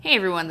Hey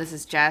everyone, this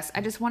is Jess.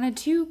 I just wanted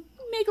to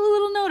make a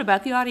little note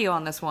about the audio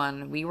on this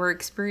one. We were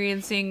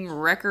experiencing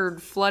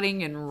record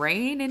flooding and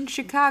rain in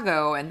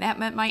Chicago, and that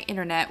meant my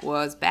internet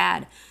was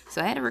bad.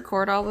 So I had to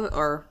record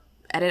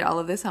edit all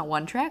of this on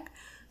one track.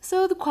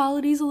 So the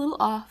quality's a little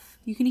off.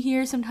 You can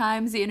hear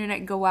sometimes the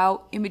internet go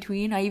out in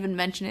between. I even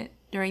mention it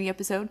during the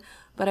episode,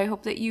 but I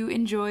hope that you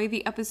enjoy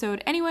the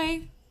episode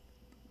anyway.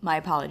 My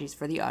apologies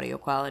for the audio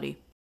quality.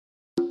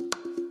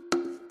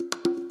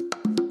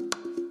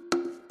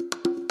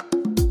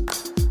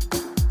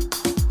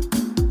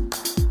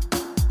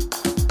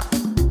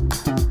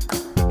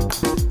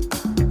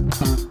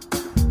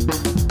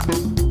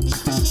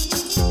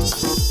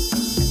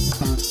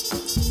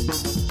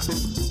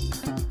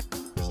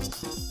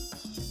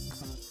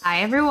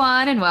 Hi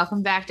everyone, and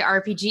welcome back to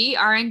RPG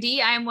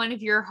R&D. I am one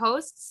of your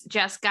hosts,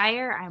 Jess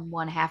Geyer. I'm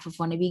one half of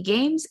Wannabe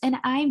Games, and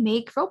I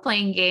make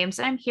role-playing games.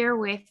 And I'm here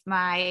with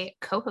my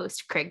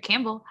co-host, Craig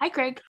Campbell. Hi,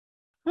 Craig.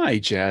 Hi,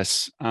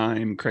 Jess.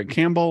 I'm Craig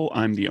Campbell.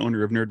 I'm the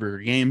owner of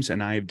Nerdburger Games,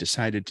 and I've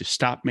decided to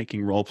stop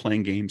making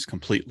role-playing games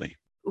completely.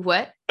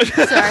 What?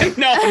 Sorry.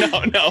 No.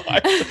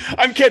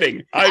 I'm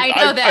kidding. I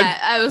know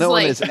that. I was no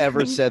like... one has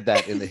ever said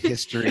that in the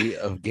history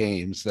of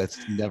games.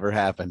 That's never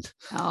happened.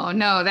 Oh,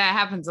 no, that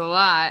happens a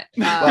lot.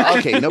 Well,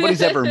 okay,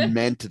 nobody's ever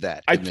meant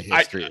that in the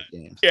history of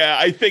games. Yeah,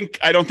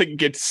 I don't think it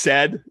gets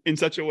said in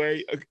such a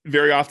way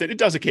very often. It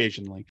does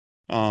occasionally.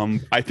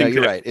 I think no,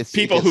 you're right. It's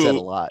people who said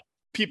a lot.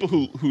 People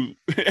who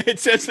it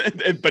says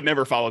but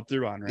never followed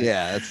through on, right?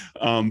 Yeah.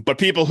 But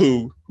people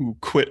who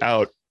quit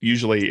out,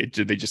 usually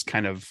they just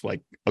kind of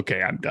like,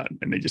 okay, I'm done,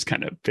 and they just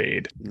kind of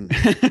fade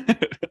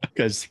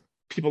because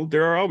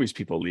there are always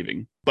people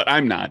leaving, but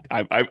I'm not.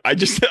 I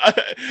just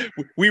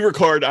we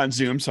record on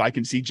Zoom so I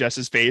can see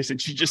Jess's face,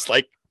 and she just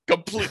like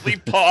completely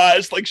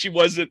paused, like she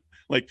wasn't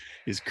like,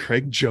 is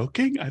Craig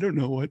joking? I don't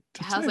know what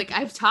to say. I was like,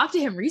 I've talked to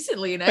him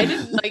recently, and I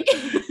didn't like.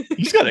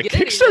 He's got a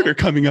Kickstarter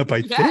coming up,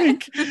 I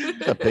think.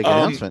 A big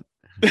announcement.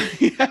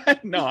 Yeah,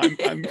 no,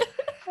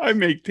 I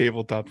make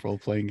tabletop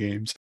role-playing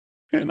games,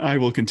 and I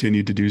will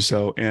continue to do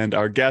so. And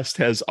our guest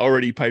has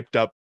already piped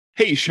up.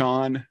 Hey,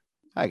 Sean.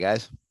 Hi,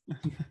 guys.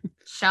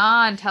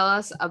 Sean, tell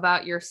us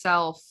about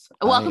yourself.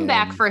 Welcome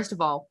back, first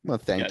of all. Well,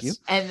 thank you.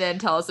 And then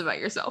tell us about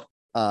yourself.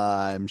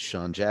 I'm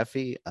Sean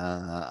Jaffe.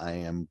 I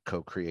am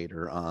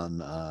co-creator on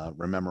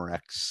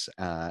Rememorex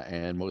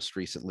and most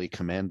recently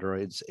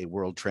Commandroids, A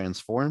World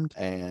Transformed.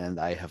 And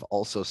I have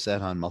also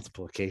said on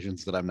multiple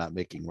occasions that I'm not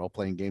making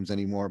role-playing games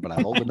anymore, but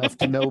I'm old enough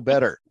to know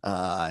better.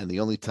 And the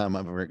only time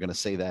I'm ever going to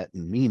say that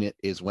and mean it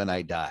is when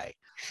I die.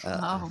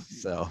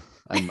 So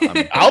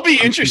I'll be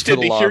interested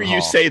to hear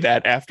you say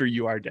that after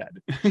you are dead.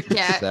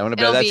 Yeah,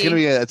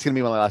 that's gonna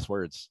be my last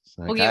words.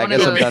 We'll I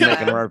guess I'm done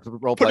making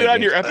role-playing Put it on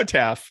games. your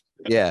epitaph.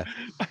 Yeah.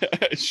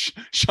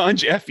 Sean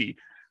Jaffe,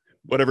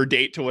 whatever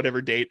date to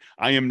whatever date,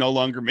 I am no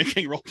longer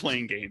making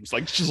role-playing games,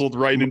 like chiseled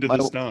right into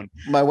the stone.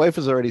 My wife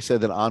has already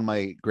said that on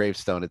my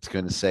gravestone it's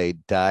going to say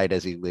died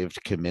as he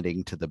lived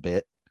committing to the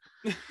bit.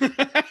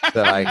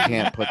 So I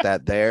can't put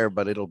that there,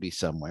 but it'll be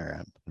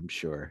somewhere, I'm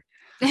sure.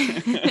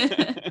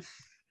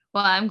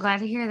 Well, I'm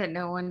glad to hear that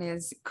no one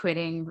is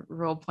quitting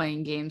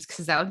role-playing games,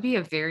 because that would be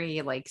a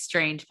very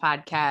strange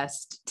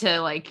podcast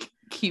to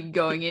keep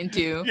going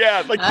into.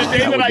 Yeah, like the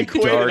day that I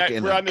quit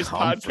and we're on this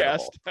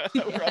podcast.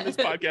 Yeah. We're on this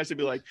podcast and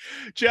be like,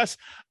 Jess,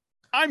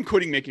 I'm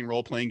quitting making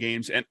role-playing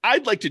games, and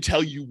I'd like to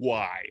tell you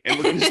why. And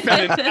we're going to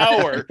spend an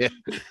hour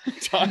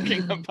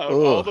talking about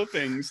all the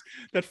things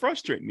that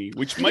frustrate me,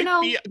 which might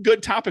be a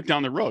good topic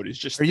down the road. Is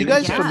just, are you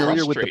guys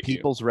familiar with the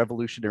People's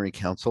Revolutionary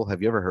Council?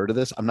 Have you ever heard of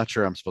this? I'm not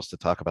sure I'm supposed to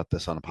talk about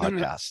this on a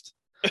podcast.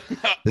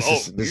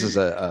 This is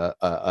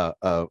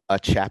a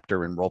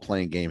chapter in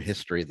role-playing game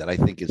history that I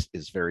think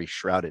is very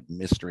shrouded in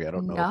mystery. I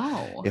don't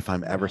know if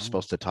I'm ever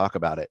supposed to talk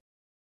about it.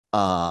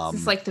 Is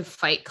this like the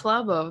Fight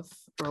Club of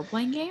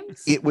role-playing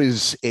games? It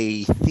was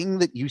a thing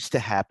that used to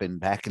happen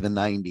back in the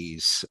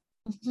 90s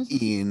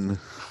in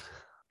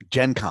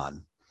Gen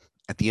Con.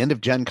 At the end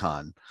of Gen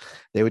Con,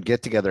 they would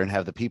get together and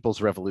have the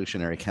People's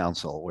Revolutionary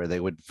Council, where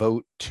they would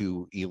vote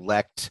to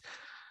elect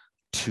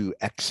to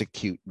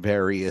execute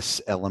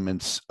various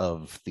elements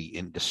of the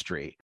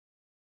industry.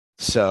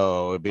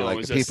 So it'd be it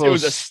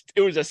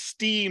was a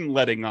steam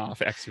letting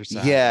off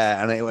exercise.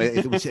 Yeah, and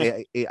it was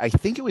I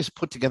think it was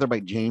put together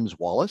by James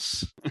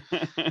Wallace.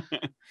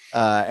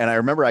 And I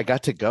remember I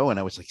got to go, and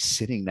I was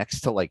sitting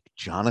next to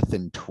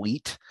Jonathan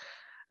Tweet.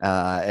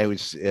 It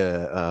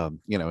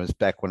was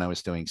back when I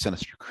was doing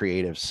Sinister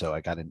Creative, so I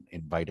got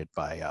invited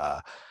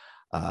by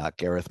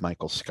Gareth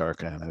Michael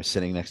Skarka, and I was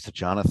sitting next to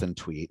Jonathan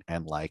Tweet,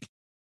 and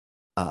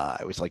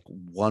I was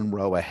one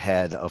row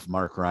ahead of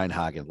Mark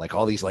Reinhagen,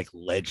 all these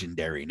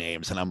legendary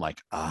names. And I'm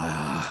like,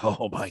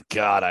 oh my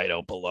God, I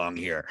don't belong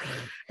here.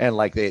 And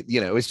they,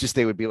 it was just,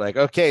 they would be like,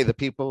 okay, the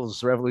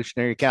People's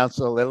Revolutionary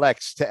Council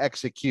elects to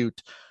execute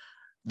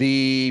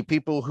the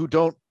people who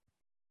don't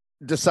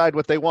decide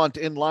what they want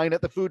in line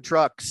at the food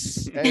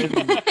trucks.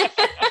 And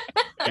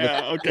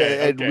yeah,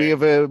 okay. And we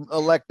have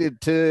elected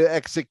to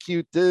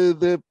execute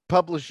the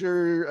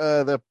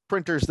publisher, the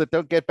printers that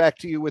don't get back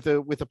to you with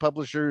a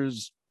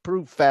publisher's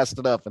proof fast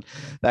enough and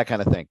that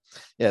kind of thing.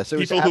 Yeah. So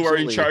people who are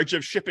in charge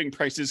of shipping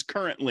prices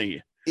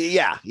currently.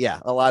 Yeah,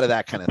 a lot of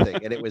that kind of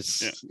thing. And it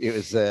was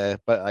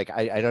but like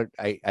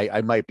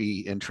I might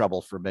be in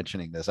trouble for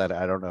mentioning this. I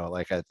don't know.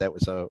 Like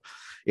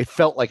it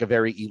felt like a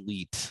very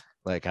elite.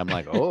 Like I'm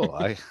like, oh,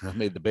 I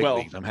made the big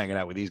leagues. I'm hanging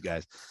out with these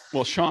guys.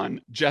 Well,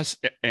 Sean, Jess,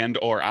 and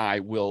or I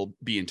will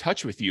be in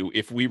touch with you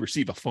if we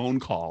receive a phone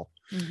call.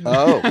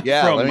 Oh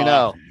yeah, let me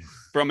know.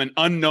 From an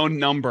unknown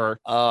number.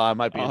 I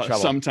might be in trouble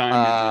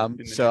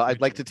sometime. So I'd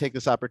like to take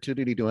this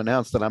opportunity to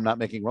announce that I'm not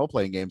making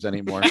role-playing games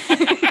anymore.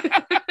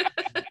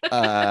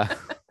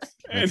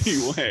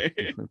 Anyway,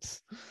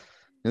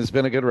 it's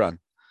been a good run.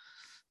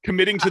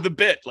 Committing to the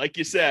bit, like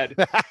you said.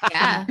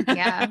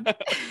 Yeah.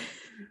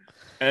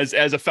 As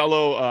a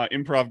fellow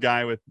improv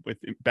guy with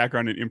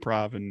background in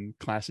improv and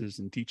classes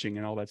and teaching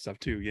and all that stuff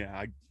too.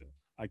 Yeah,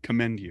 I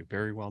commend you.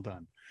 Very well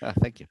done.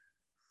 Thank you.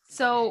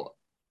 So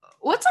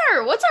what's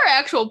our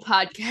actual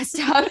podcast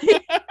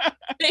topic?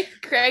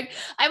 Craig,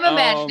 I'm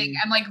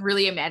like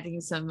really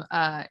imagining some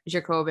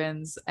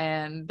Jacobins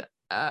and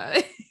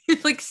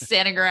like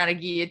standing around a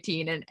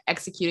guillotine and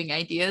executing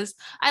ideas.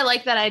 I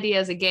like that idea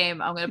as a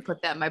game. I'm gonna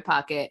put that in my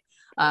pocket.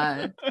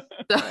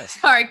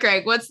 Sorry,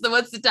 Craig, what's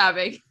the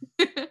topic?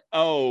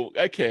 Oh,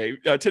 okay.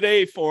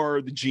 Today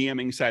for the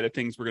GMing side of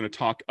things, we're going to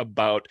talk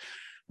about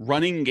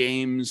running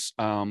games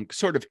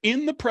sort of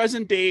in the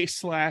present day /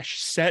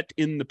 set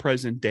in the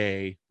present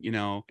day,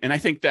 and I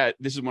think that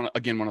this is one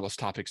of those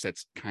topics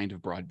that's kind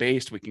of broad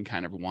based. We can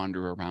kind of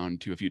wander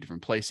around to a few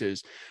different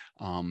places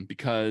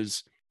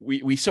because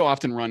we so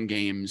often run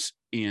games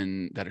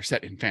that are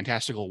set in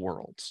fantastical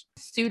worlds,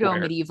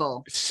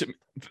 medieval,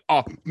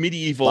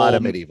 medieval, a lot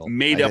of medieval,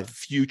 made up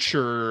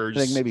futures.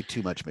 I think maybe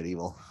too much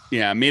medieval.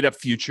 Yeah, made up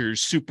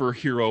futures,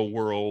 superhero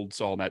worlds,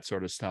 all that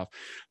sort of stuff.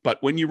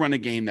 But when you run a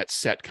game that's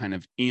set kind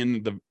of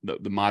in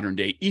the modern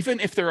day, even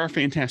if there are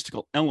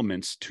fantastical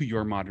elements to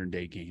your modern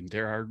day game,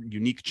 there are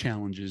unique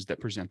challenges that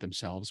present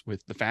themselves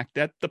with the fact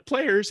that the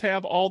players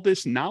have all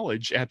this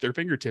knowledge at their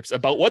fingertips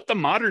about what the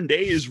modern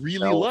day is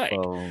really like.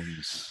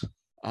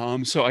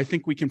 So I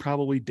think we can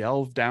probably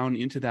delve down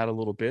into that a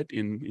little bit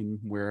in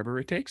wherever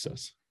it takes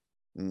us.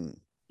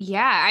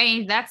 Yeah, I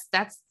mean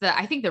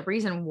I think the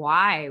reason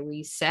why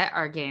we set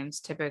our games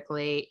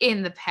typically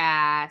in the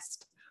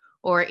past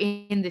or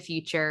in the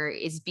future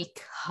is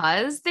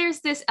because there's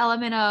this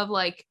element of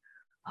like,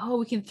 oh,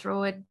 we can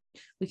throw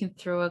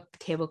a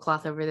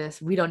tablecloth over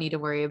this. We don't need to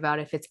worry about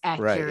if it's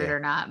accurate or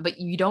not. But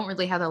you don't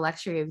really have the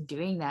luxury of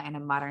doing that in a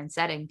modern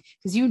setting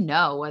because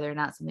whether or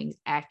not something's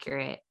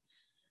accurate.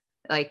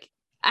 Like,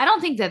 I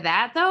don't think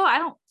that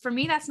though, for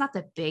me, that's not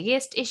the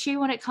biggest issue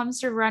when it comes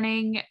to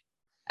running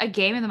a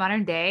game in the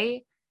modern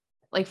day.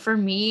 Like for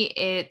me,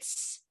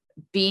 it's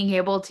being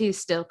able to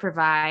still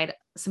provide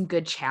some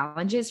good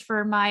challenges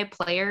for my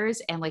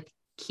players and like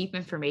keep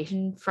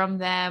information from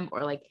them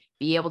or like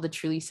be able to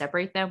truly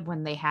separate them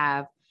when they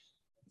have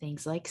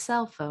things like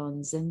cell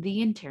phones and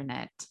the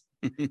internet.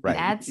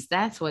 Right.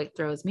 That's what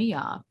throws me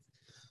off.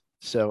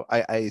 So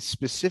I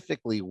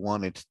specifically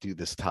wanted to do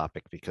this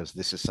topic because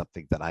this is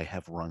something that I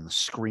have run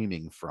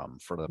screaming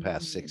for the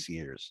past 6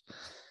 years.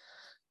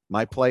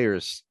 My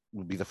players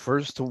would be the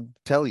first to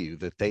tell you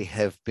that they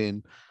have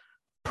been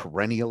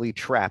perennially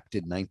trapped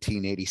in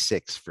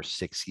 1986 for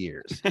 6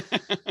 years.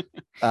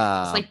 It's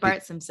like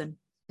Bart Simpson.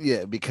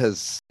 Yeah,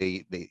 because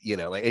they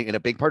and a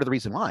big part of the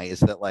reason why is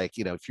that like,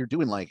 if you're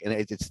doing like, and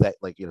it's that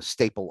like,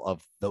 staple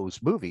of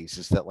those movies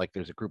is that like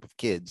there's a group of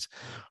kids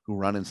who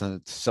run into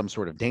some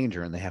sort of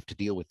danger and they have to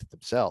deal with it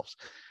themselves.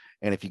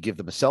 And if you give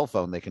them a cell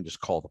phone, they can just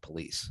call the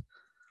police.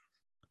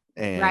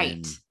 And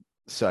right.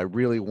 So I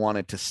really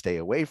wanted to stay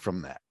away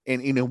from that.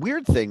 And a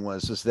weird thing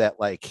is that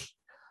like,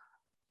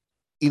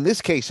 in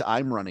this case,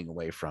 I'm running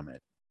away from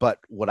it. But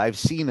what I've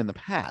seen in the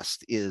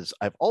past is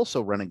I've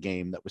also run a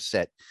game that was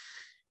set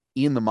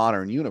in the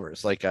modern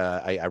universe. Like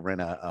I ran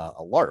a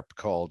LARP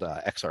called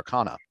Ex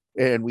Arcana,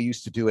 and we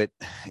used to do it.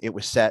 It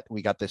was set.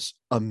 We got this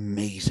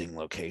amazing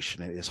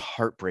location. It is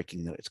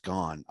heartbreaking that it's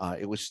gone.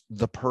 It was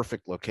the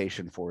perfect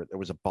location for it. There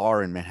was a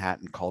bar in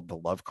Manhattan called the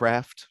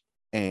Lovecraft,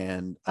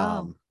 and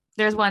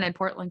there's one in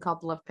Portland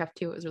called the Lovecraft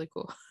too. It was really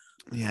cool.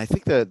 Yeah, I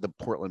think the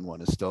Portland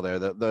one is still there.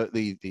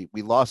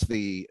 We lost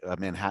the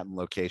Manhattan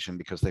location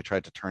because they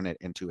tried to turn it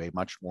into a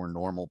much more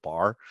normal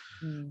bar,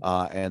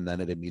 and then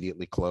it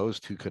immediately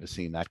closed. Who could have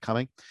seen that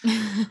coming?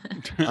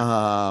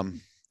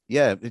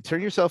 Yeah,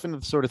 turn yourself into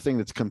the sort of thing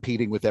that's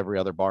competing with every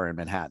other bar in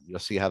Manhattan. You'll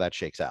see how that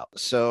shakes out.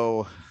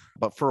 So,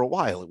 but for a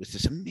while, it was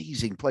this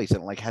amazing place,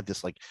 and it like had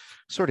this like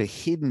sort of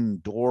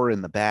hidden door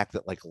in the back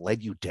that like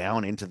led you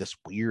down into this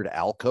weird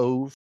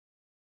alcove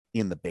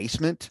in the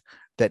basement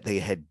that they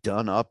had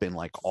done up in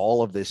like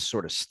all of this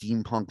sort of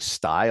steampunk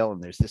style.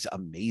 And there's this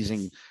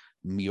amazing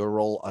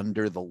mural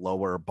under the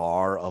lower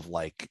bar of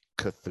like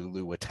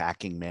Cthulhu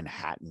attacking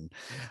Manhattan.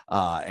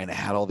 And it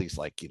had all these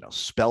like,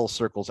 spell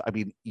circles. I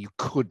mean, you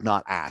could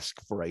not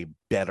ask for a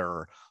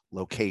better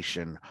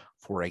location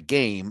for a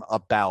game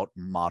about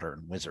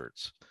modern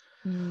wizards.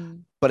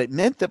 Mm. But it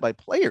meant that my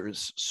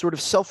players sort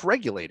of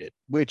self-regulated,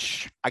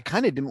 which I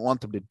kind of didn't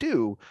want them to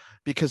do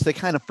because they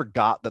kind of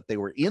forgot that they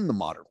were in the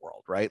modern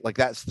world, right? Like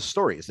that's the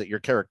story, is that your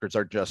characters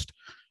are just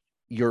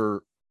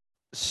your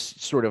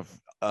sort of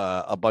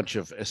a bunch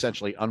of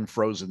essentially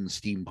unfrozen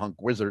steampunk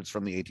wizards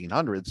from the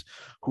 1800s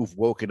who've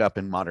woken up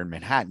in modern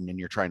Manhattan, and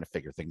you're trying to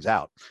figure things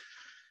out.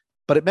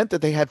 But it meant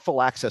that they had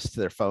full access to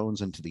their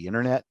phones and to the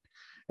internet.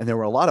 And there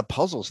were a lot of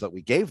puzzles that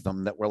we gave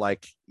them that were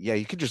like, yeah,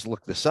 you could just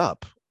look this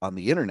up on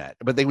the internet,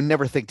 but they would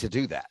never think to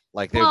do that.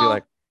 Like they would be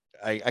like,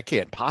 I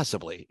can't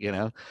possibly,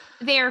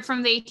 They're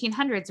from the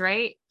 1800s,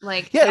 right?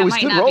 Like, Yeah, it that was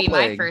might good not be my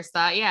role-playing. first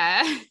thought.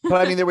 Yeah.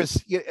 But I mean, there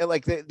was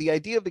like the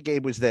idea of the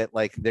game was that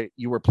like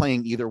you were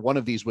playing either one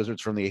of these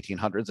wizards from the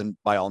 1800s, and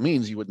by all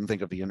means, you wouldn't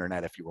think of the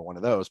internet if you were one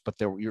of those. But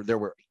there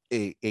were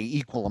a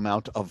equal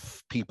amount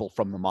of people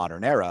from the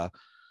modern era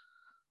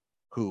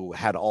who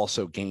had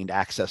also gained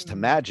access to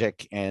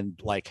magic and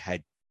like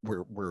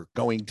were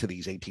going to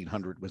these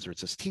 1800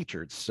 wizards as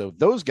teachers. So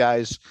those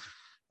guys,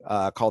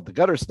 called the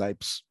Gutter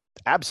Snipes,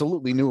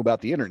 absolutely knew about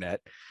the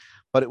internet.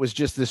 But it was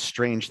just this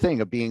strange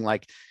thing of being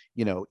like,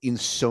 in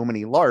so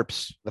many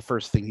LARPs, the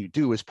first thing you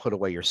do is put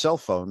away your cell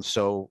phone.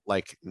 So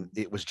like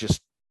it was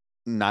just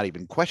not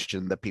even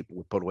questioned that people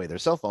would put away their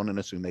cell phone and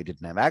assume they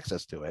didn't have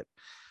access to it.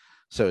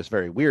 So it's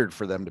very weird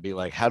for them to be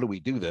like, how do we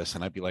do this?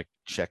 And I'd be like,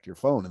 check your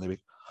phone. And they'd be,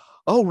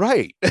 oh,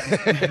 right.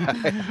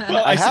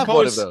 Well, I have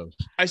one of those.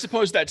 I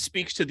suppose that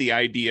speaks to the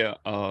idea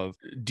of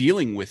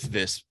dealing with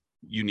this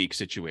unique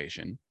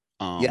situation.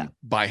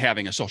 By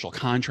having a social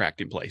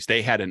contract in place.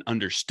 They had an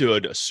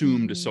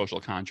assumed social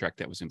contract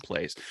that was in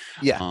place.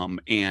 Yeah.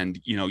 And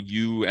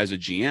you as a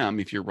GM,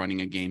 if you're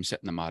running a game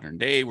set in the modern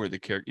day where the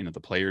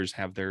players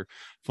have their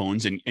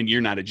phones and you're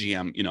not a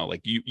GM,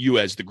 like you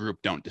as the group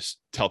don't just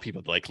tell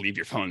people to like leave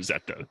your phones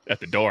at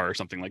the door or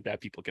something like that.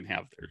 People can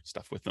have their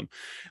stuff with them.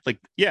 Like,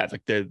 yeah,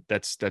 like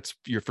that's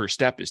your first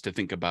step, is to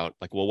think about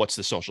like, well, what's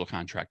the social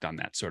contract on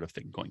that sort of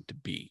thing going to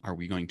be? Are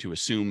we going to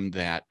assume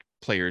that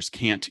players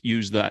can't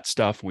use that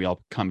stuff? We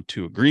all come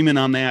to agreement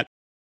on that.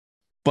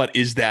 But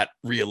is that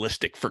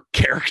realistic for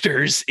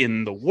characters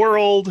in the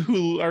world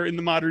who are in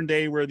the modern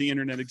day where the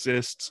internet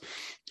exists,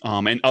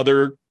 and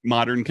other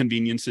modern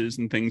conveniences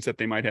and things that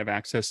they might have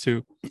access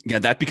to? Yeah,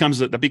 that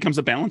becomes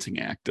a balancing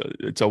act.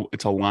 It's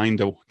a line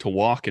to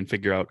walk and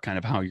figure out kind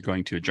of how you're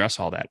going to address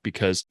all that,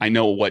 because I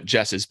know what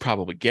Jess is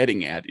probably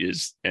getting at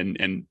is,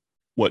 and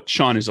what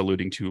Sean is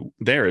alluding to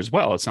there as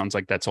well. It sounds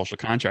like that social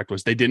contract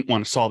was they didn't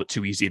want to solve it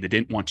too easy. They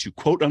didn't want to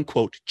quote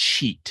unquote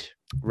cheat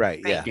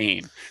the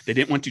game. They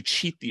didn't want to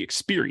cheat the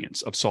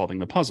experience of solving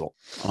the puzzle.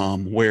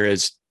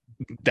 Whereas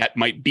that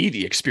might be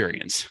the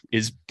experience,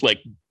 is like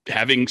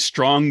having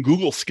strong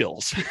Google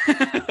skills,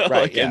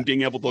 and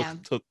being able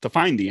to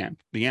find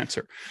the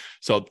answer.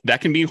 So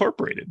that can be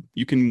incorporated.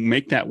 You can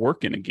make that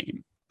work in a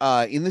game.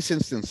 In this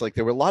instance, like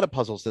there were a lot of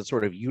puzzles that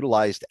sort of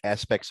utilized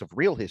aspects of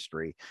real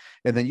history,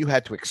 and then you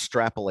had to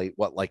extrapolate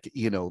what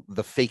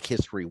the fake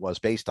history was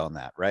based on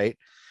that, right?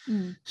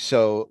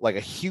 So like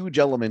a huge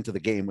element of the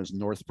game was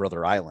North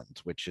Brother Island,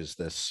 which is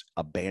this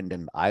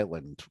abandoned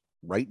island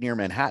right near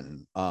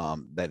Manhattan,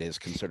 that is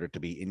considered to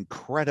be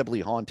incredibly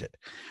haunted.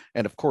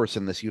 And of course,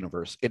 in this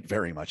universe, it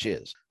very much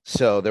is.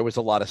 So there was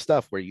a lot of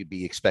stuff where you'd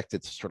be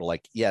expected to sort of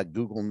like,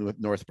 Google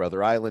North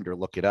Brother Island or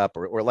look it up,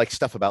 or like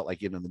stuff about like,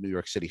 the New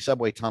York City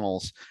subway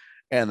tunnels.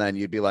 And then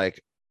you'd be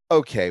like,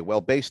 okay,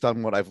 well, based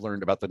on what I've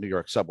learned about the New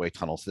York subway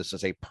tunnels, this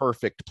is a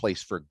perfect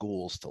place for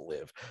ghouls to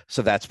live.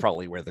 So that's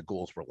probably where the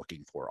ghouls we're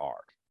looking for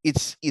are.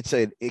 It's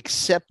an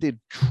accepted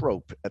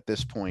trope at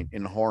this point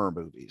in horror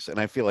movies, and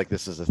I feel like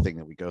this is a thing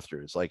that we go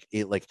through. It's like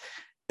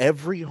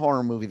every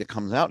horror movie that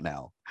comes out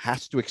now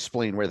has to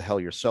explain where the hell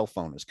your cell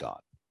phone is gone.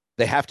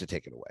 They have to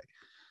take it away.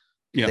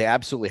 Yeah. They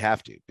absolutely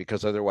have to,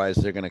 because otherwise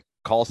they're going to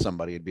call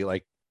somebody and be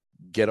like,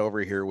 get over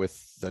here with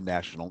the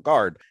National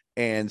Guard.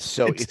 And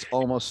so it's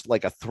almost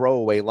like a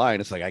throwaway line.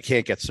 It's like, I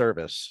can't get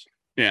service.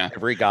 Yeah.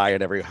 Every guy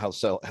in every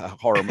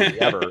horror movie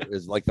ever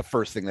is like, the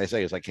first thing they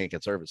say is, I can't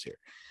get service here.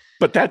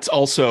 But that's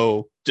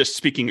also, just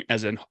speaking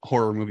as a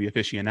horror movie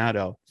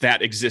aficionado,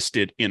 that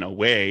existed in a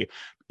way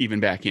even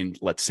back in,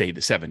 let's say,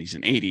 the 70s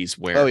and 80s,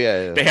 where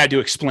they had to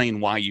explain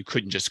why you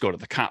couldn't just go to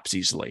the cops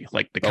easily.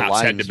 Like the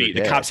cops had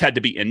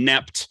to be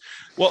inept.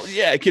 Well,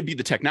 yeah, it could be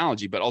the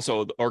technology, but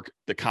also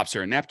the cops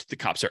are inept. The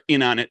cops are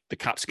in on it. The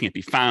cops can't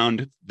be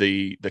found.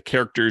 The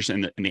characters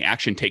and the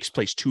action takes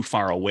place too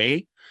far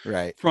away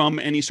from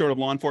any sort of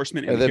law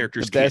enforcement, and the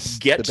characters can't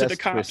get to the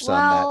cops.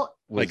 Well,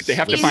 like they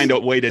have to find a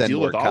way to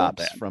deal with all of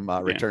that. From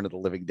Return of the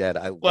Living Dead.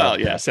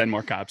 Send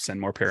more cops, send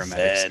more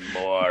paramedics. Send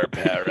more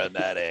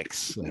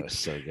paramedics. That was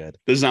so good.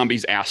 The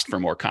zombies asked for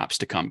more cops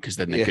to come because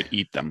then they could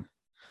eat them.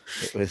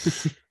 It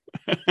was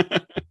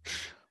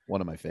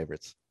one of my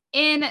favorites.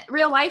 In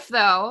real life,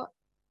 though,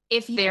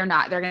 if they're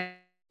not, they're going to.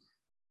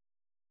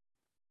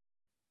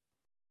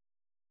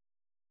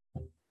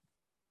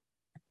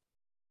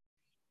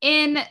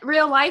 In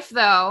real life,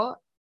 though,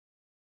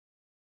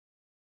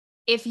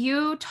 if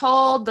you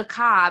told the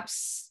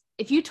cops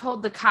if you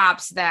told the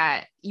cops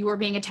that you were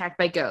being attacked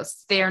by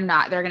ghosts, they're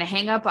going to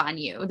hang up on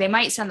you. They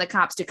might send the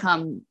cops to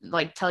come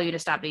like tell you to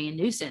stop being a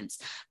nuisance,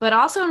 but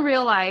also in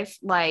real life,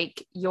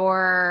 like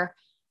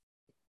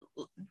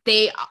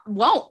they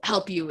won't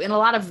help you in a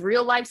lot of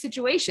real life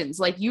situations.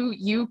 Like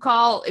you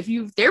call,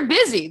 they're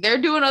busy,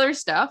 they're doing other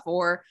stuff,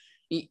 or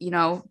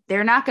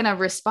they're not going to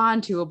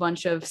respond to a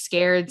bunch of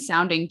scared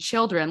sounding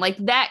children. Like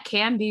that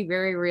can be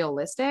very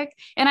realistic.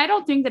 And I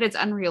don't think that it's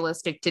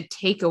unrealistic to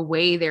take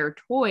away their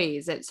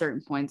toys at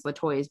certain points, the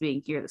toys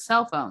being here, the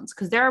cell phones,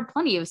 because there are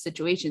plenty of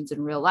situations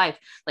in real life,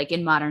 like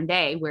in modern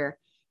day, where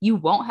you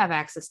won't have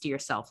access to your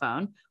cell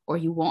phone or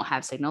you won't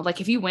have signal. Like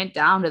if you went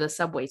down to the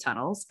subway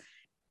tunnels,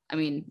 I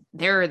mean,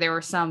 there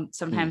were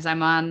sometimes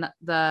I'm on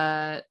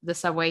the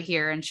subway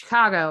here in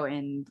Chicago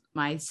and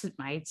my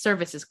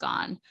service is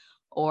gone,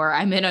 or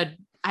I'm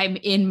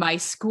in my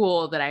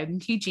school that I'm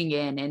teaching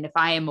in. And if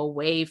I am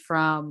away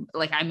from,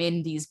 like, I'm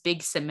in these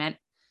big cement,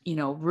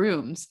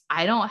 rooms,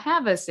 I don't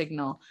have a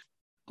signal.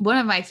 One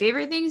of my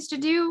favorite things to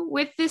do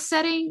with this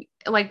setting,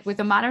 like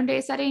with a modern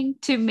day setting,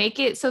 to make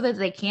it so that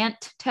they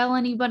can't tell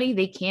anybody,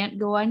 they can't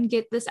go and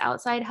get this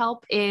outside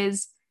help,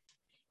 is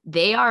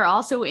they are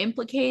also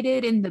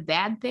implicated in the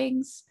bad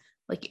things.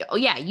 Like, oh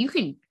yeah, you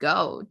can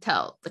go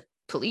tell the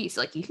police,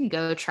 like you can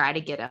go try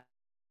to get a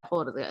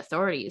hold of the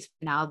authorities.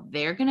 Now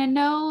they're going to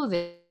know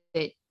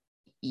that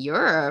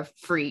you're a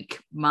freak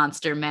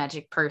monster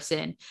magic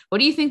person. What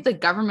do you think the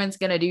government's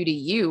going to do to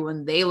you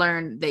when they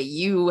learn that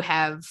you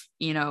have,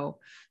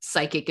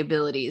 psychic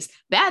abilities?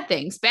 Bad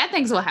things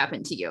will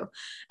happen to you.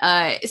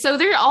 So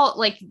they're all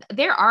like,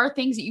 there are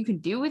things that you can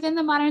do within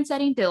the modern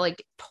setting to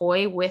like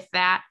toy with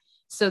that.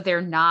 So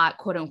they're not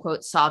quote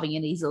unquote solving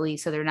it easily.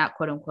 So they're not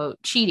quote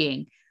unquote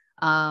cheating.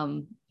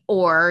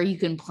 Or you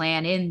can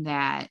plan in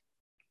that,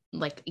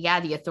 like, yeah,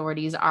 the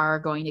authorities are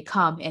going to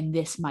come and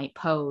this might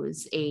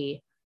pose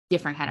a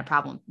different kind of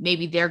problem.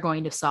 Maybe they're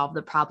going to solve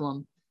the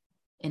problem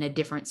in a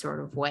different sort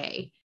of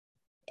way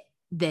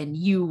than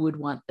you would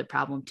want the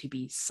problem to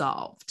be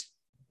solved.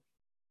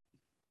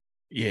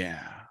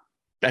 Yeah,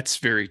 that's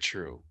very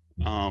true.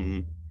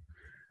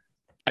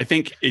 I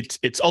think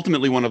it's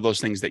ultimately one of those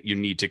things that you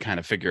need to kind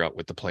of figure out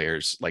with the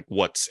players, like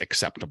what's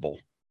acceptable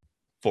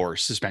for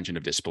suspension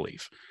of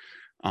disbelief,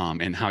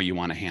 and how you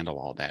want to handle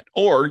all that.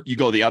 Or you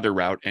go the other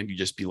route and you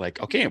just be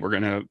like, okay, we're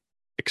going to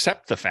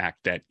accept the fact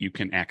that you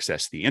can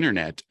access the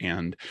internet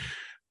and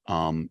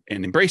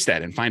embrace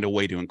that and find a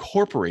way to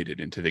incorporate it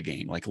into the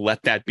game. Like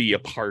let that be a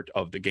part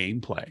of the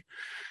gameplay.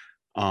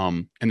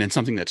 And then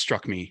something that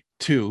struck me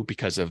too,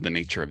 because of the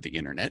nature of the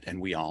internet,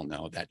 and we all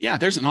know that, yeah,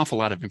 there's an awful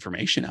lot of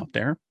information out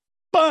there,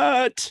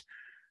 but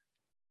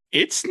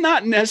it's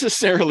not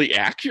necessarily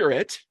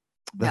accurate.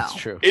 That's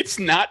true. It's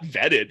not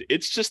vetted.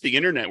 It's just the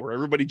internet where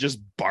everybody just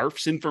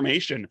barfs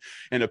information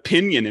and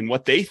opinion and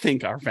what they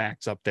think are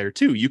facts up there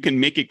too. You can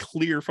make it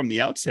clear from the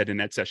outset in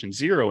that session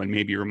 0 and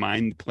maybe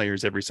remind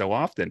players every so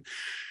often,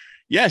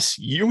 yes,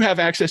 you have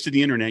access to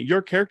the internet.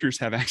 Your characters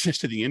have access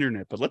to the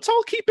internet, but let's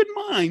all keep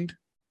in mind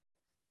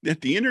that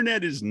the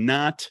internet is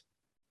not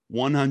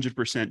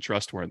 100%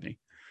 trustworthy.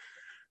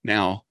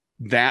 Now,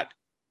 that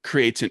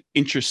creates an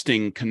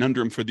interesting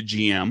conundrum for the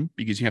GM,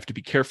 because you have to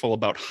be careful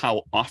about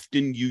how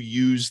often you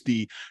use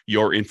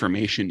your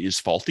information is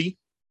faulty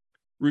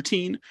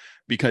routine,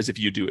 because if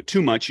you do it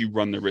too much, you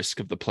run the risk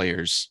of the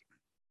players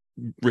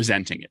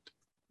resenting it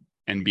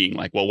and being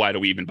like, well, why do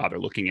we even bother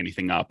looking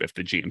anything up if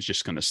the GM's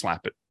just going to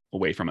slap it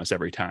away from us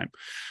every time?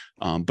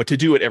 But to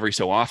do it every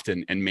so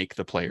often and make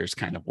the players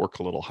kind of work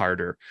a little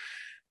harder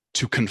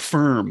to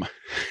confirm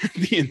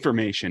the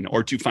information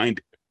or to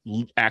find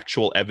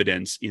actual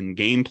evidence in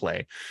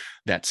gameplay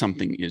that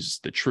something is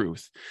the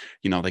truth.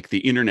 Like the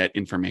internet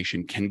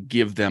information can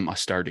give them a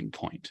starting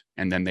point,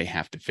 and then they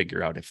have to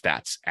figure out if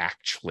that's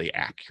actually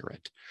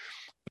accurate.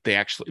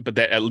 But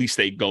that at least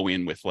they go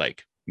in with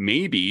like,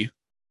 maybe,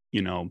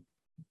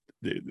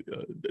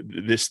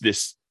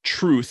 this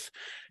truth,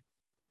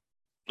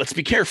 let's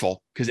be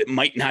careful because it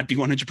might not be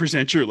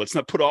 100% true. Let's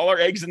not put all our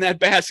eggs in that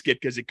basket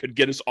because it could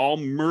get us all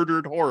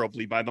murdered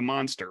horribly by the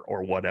monster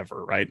or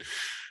whatever, right?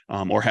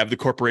 Or have the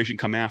corporation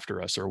come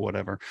after us or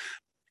whatever.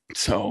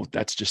 So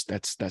that's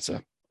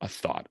a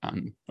thought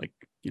on, like,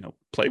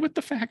 play with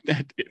the fact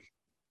that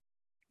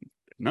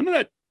none of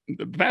that,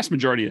 the vast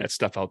majority of that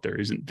stuff out there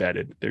isn't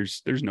vetted.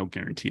 There's no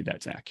guarantee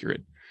that's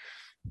accurate.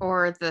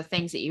 Or the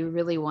things that you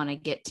really want to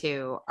get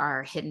to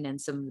are hidden in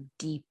some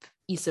deep,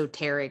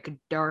 esoteric,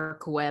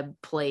 dark web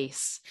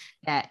place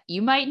that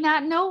you might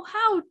not know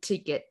how to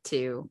get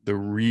to. The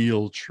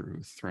real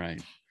truth, right?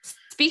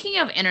 Speaking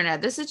of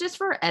internet, this is just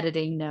for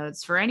editing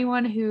notes for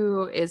anyone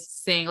who is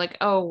saying like,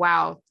 oh,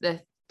 wow, the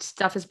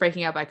stuff is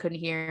breaking up. I couldn't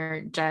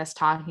hear Jess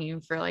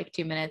talking for like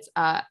 2 minutes.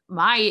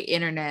 My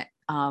internet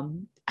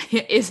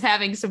is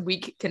having some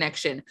weak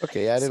connection.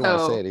 Okay, I didn't want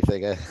to say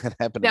anything. That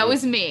happened. That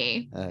was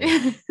me.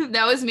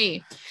 That was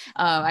me.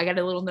 I got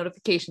a little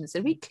notification that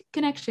said weak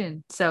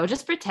connection. So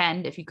just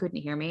pretend, if you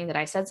couldn't hear me, that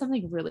I said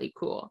something really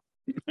cool.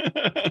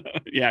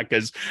 Yeah,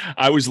 because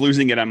I was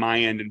losing it on my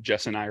end, and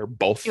Jess and I are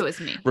both it was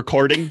me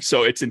recording,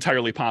 so it's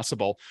entirely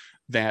possible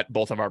that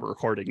both of our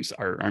recordings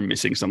are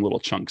missing some little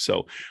chunks.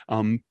 So,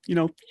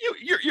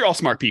 you're all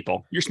smart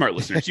people. You're smart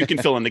listeners. You can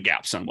fill in the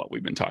gaps on what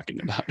we've been talking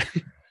about.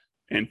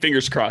 And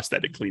fingers crossed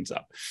that it cleans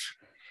up.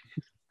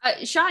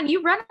 Sean,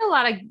 you run a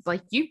lot of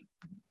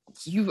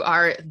you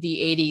are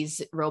the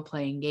 80s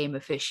role-playing game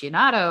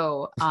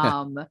aficionado.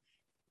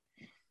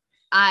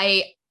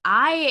 I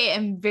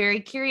am very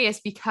curious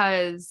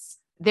because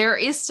there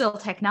is still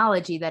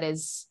technology that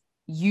is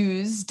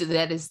used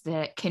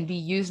that can be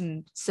used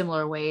in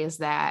similar ways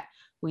that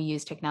we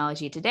use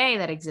technology today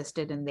that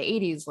existed in the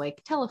 80s,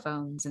 like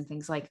telephones and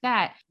things like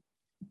that.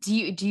 Do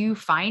you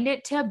find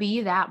it to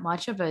be that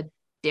much of a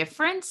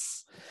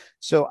difference?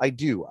 So I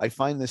do. I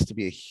find this to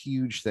be a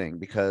huge thing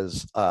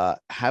because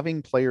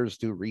having players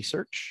do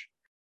research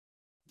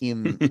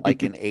in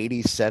like an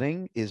 80s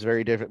setting is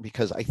very different,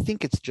 because I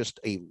think it's just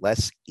a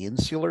less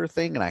insular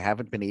thing, and I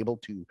haven't been able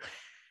to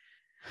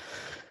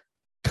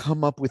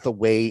come up with a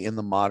way in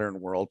the modern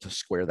world to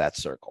square that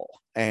circle.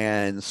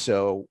 And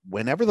so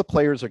whenever the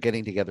players are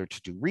getting together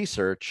to do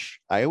research,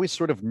 I always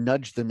sort of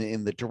nudge them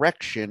in the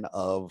direction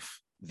of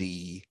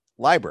the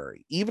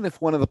library, even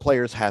if one of the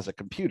players has a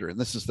computer. And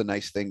this is the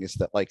nice thing, is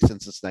that, like,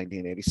 since it's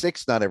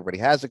 1986, not everybody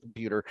has a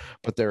computer,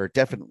 but there are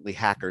definitely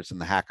hackers, and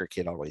the hacker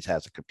kid always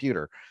has a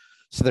computer.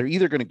 So they're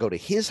either going to go to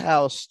his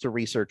house to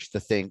research the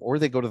thing, or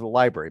they go to the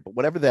library. But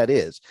whatever that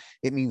is,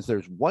 it means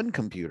there's one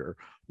computer,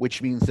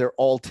 which means they're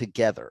all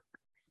together.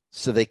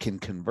 So they can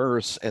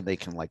converse and they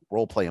can like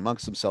role play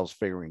amongst themselves,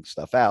 figuring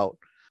stuff out.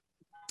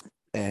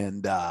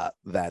 And I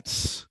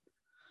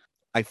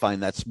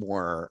find that's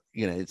more,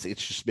 it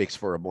just makes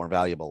for a more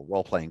valuable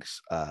role playing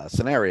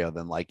scenario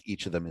than like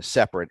each of them is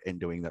separate and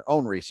doing their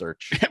own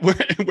research.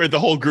 where the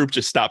whole group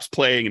just stops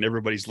playing and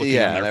everybody's looking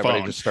on their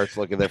everybody phone. Just starts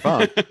looking at their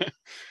phone.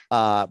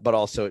 But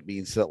also it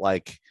means that,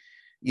 like,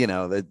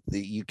 that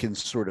you can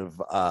sort of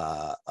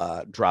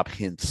drop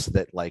hints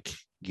that, like,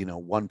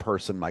 one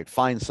person might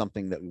find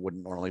something that we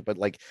wouldn't normally, but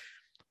like,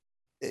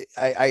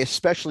 I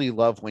especially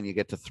love when you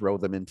get to throw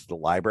them into the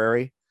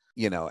library,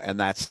 and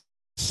that's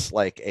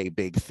like a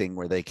big thing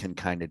where they can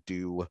kind of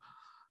do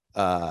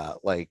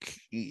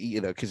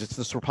because it's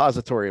this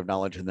repository of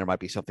knowledge, and there might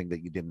be something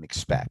that you didn't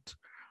expect,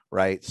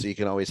 right? So you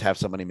can always have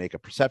somebody make a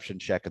perception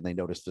check and they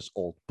notice this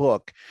old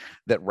book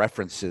that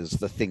references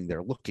the thing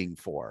they're looking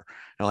for,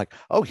 and like,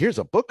 oh, here's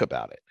a book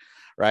about it,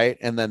 right?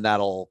 And then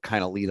that'll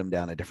kind of lead them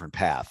down a different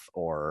path.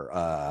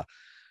 Or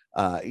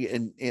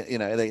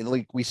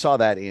like we saw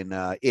that in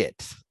the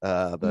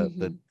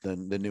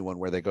new one,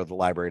 where they go to the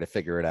library to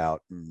figure it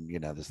out,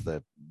 and there's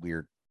the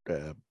weird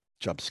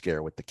jump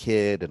scare with the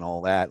kid and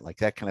all that, like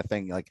that kind of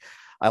thing. Like,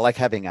 I like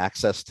having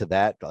access to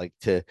that, like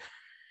to,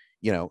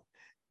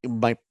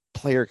 my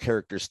player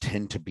characters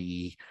tend to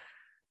be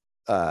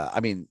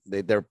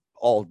they're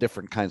all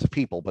different kinds of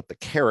people, but the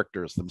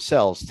characters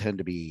themselves tend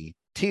to be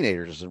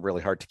teenagers, and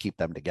really hard to keep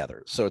them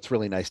together. So it's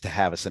really nice to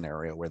have a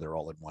scenario where they're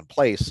all in one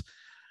place,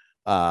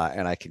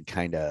 and I can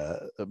kind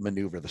of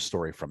maneuver the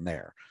story from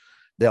there.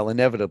 They'll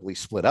inevitably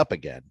split up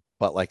again,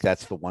 but like,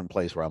 that's the one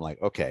place where I'm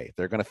like, okay,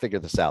 they're going to figure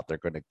this out. They're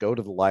going to go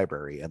to the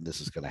library, and this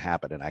is going to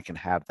happen. And I can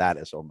have that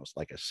as almost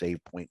like a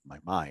save point in my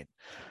mind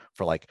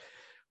for like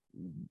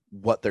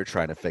what they're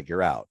trying to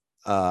figure out.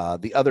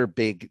 The other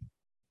big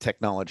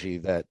technology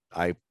that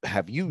I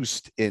have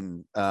used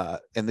in, and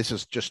this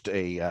is just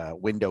a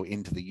window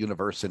into the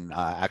universe and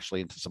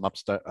actually into some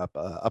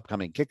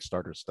upcoming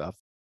Kickstarter stuff,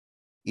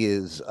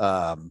 is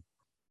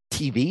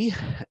TV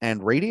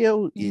and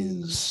radio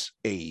is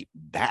a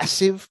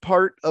massive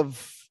part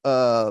of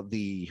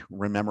the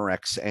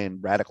Rememorex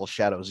and Radical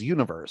Shadows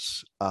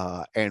universe.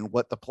 And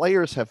what the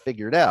players have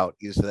figured out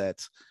is that,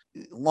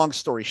 long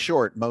story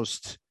short,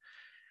 most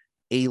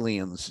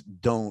aliens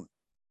don't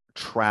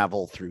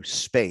travel through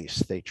space.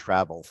 They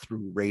travel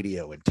through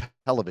radio and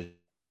television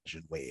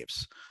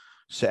waves.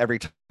 So every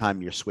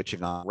time you're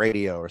switching on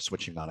radio or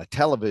switching on a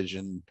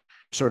television,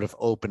 sort of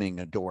opening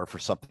a door for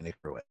something to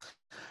through it.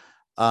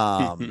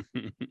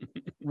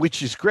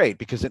 Which is great,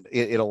 because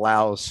it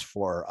allows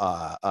for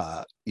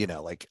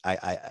like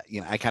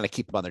I kind of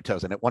keep them on their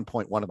toes. And at one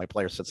point, one of my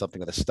players said something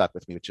that has stuck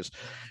with me, which is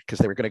because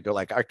they were going to go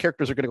like, our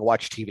characters are going to go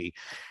watch TV,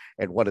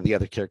 and one of the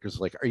other characters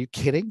was like, are you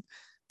kidding?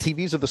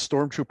 TVs are the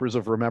stormtroopers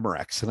of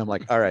Rememorex. And I'm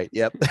like, all right,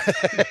 yep.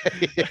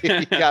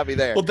 You got me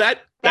there. Well, that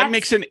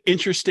makes an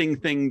interesting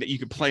thing that you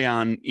could play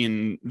on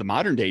in the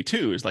modern day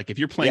too, is like, if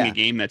you're playing a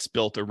game that's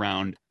built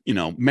around,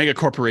 mega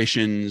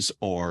corporations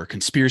or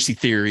conspiracy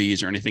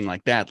theories or anything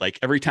like that, like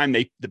every time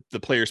the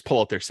players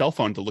pull out their cell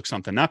phone to look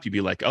something up, you'd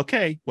be like,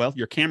 okay, well,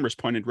 your camera's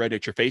pointed right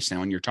at your face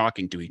now and you're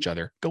talking to each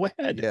other. Go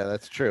ahead. Yeah,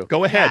 that's true.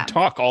 Go ahead.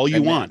 Talk all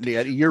you want.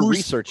 You're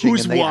researching.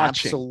 Who's and they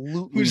watching?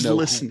 Absolutely who's know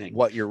listening?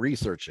 What you're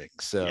researching.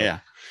 So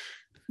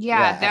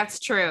Yeah, that's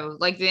true.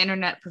 Like, the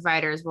internet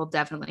providers will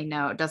definitely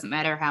know. It doesn't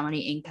matter how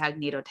many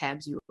incognito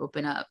tabs you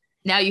open up.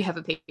 Now you have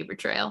a paper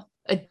trail,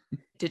 a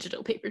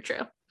digital paper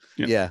trail.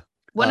 Yeah.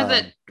 One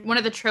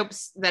of the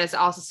tropes that is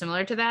also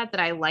similar to that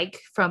I like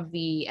from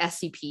the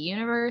SCP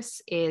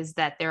universe is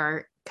that there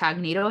are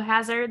cognito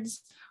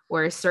hazards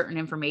where certain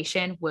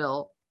information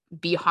will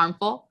be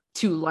harmful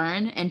to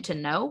learn and to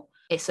know.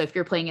 So if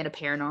you're playing in a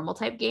paranormal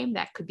type game,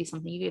 that could be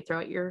something you could throw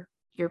at your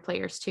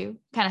players too,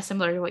 kind of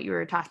similar to what you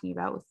were talking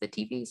about with the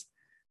TVs.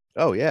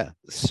 Oh yeah.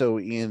 So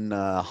in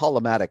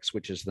Holomatics,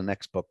 which is the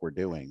next book we're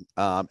doing,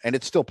 and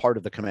it's still part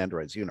of the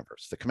Commandroids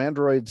universe. The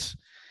Commandroids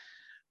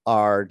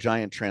are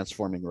giant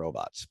transforming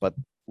robots, but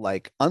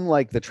like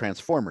unlike the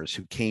Transformers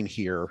who came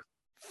here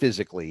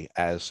physically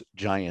as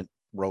giant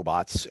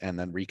robots and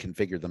then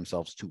reconfigured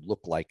themselves to look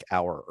like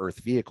our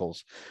Earth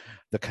vehicles,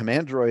 the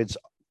Commandroids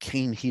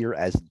came here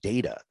as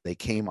data. They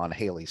came on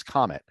Halley's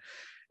Comet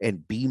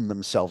and beamed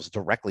themselves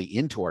directly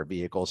into our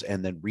vehicles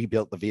and then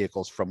rebuilt the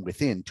vehicles from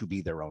within to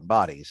be their own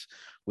bodies,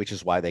 which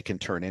is why they can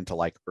turn into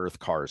like Earth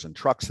cars and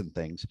trucks and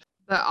things.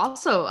 But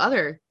also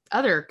other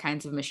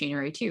kinds of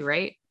machinery too,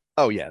 right?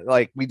 Oh yeah,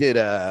 like we did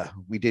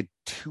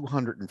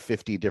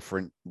 250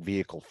 different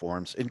vehicle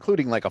forms,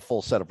 including like a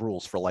full set of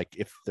rules for like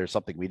if there's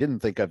something we didn't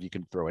think of, you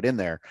can throw it in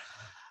there.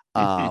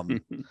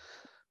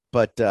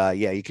 But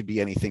yeah, you could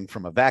be anything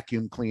from a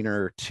vacuum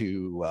cleaner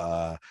to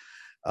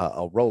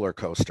a roller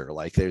coaster.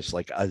 Like there's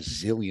like a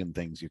zillion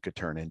things you could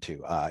turn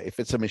into. If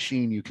it's a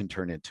machine, you can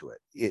turn into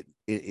it.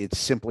 It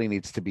simply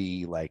needs to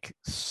be like,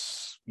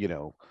 you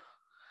know,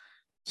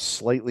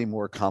 slightly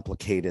more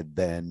complicated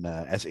than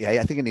I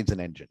think it needs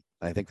an engine.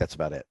 I think that's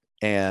about it.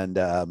 And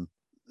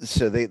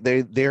so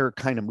they're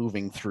kind of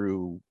moving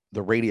through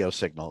the radio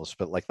signals,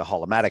 but like the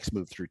Holomatics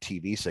move through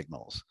TV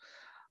signals.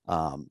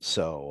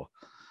 So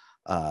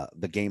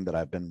the game that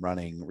I've been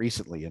running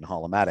recently in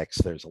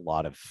Holomatics, there's a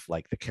lot of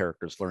like the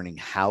characters learning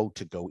how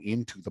to go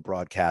into the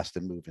broadcast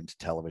and move into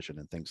television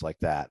and things like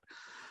that.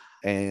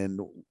 And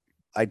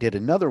I did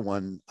another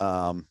one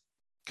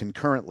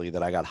concurrently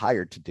that I got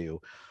hired to do,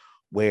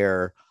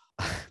 where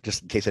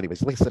just in case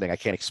anybody's listening, I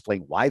can't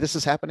explain why this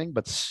is happening,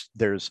 but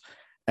there's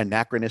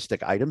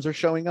anachronistic items are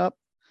showing up.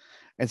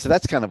 And so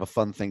that's kind of a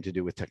fun thing to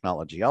do with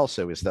technology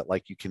also, is that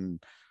like you can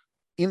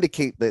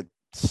indicate that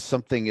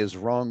something is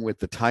wrong with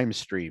the time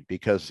stream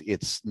because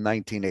it's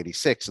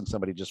 1986 and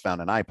somebody just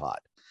found an iPod.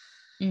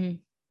 Mm.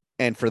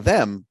 And for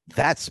them,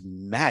 that's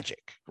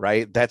magic,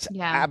 right? That's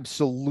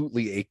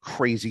absolutely a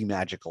crazy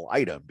magical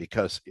item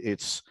because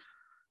it's,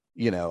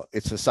 you know,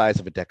 it's the size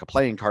of a deck of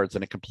playing cards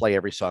and it can play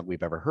every song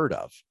we've ever heard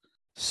of.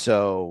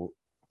 So,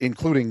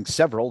 including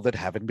several that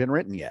haven't been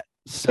written yet.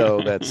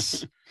 So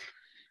that's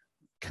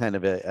kind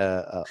of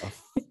a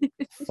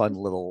fun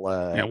little.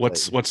 Yeah,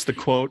 what's the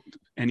quote?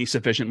 Any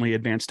sufficiently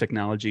advanced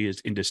technology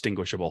is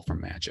indistinguishable from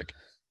magic.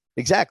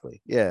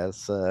 Exactly. Yeah,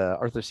 it's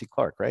Arthur C.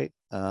 Clarke, right?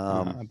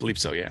 I believe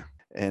so. Yeah.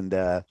 And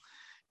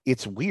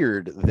it's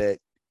weird that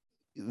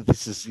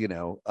this is, you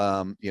know,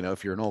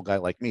 if you're an old guy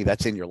like me,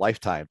 that's in your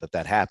lifetime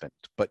that happened.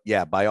 But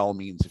yeah, by all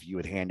means, if you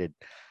had handed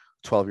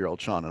 12-year-old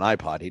Sean an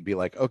iPod, he'd be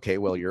like, okay,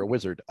 well, you're a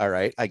wizard. All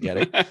right, I get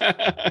it.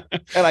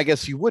 And I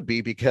guess you would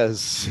be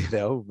because, you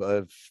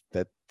know,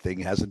 that thing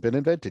hasn't been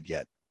invented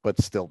yet.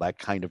 But still, that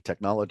kind of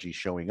technology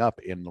showing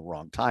up in the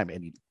wrong time.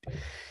 And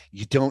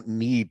you don't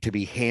need to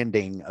be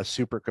handing a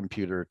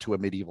supercomputer to a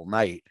medieval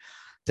knight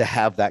to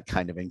have that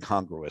kind of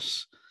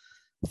incongruous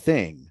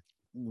thing.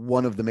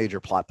 One of the major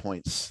plot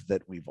points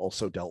that we've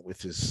also dealt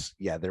with is,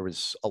 there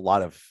was a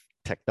lot of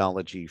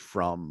technology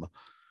from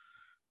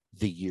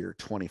the year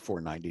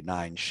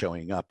 2499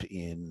 showing up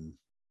in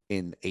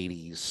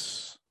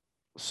 80s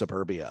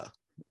suburbia.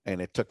 And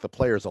it took the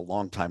players a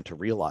long time to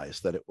realize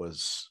that it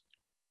was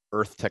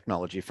Earth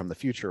technology from the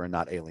future and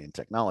not alien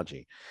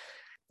technology.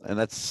 And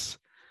that's,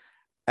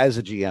 as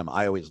a GM,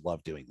 I always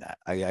love doing that.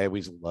 I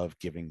always love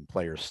giving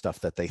players stuff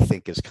that they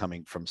think is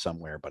coming from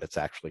somewhere, but it's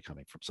actually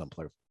coming from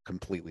somewhere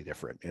completely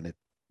different. And it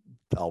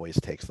always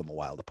takes them a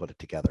while to put it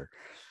together.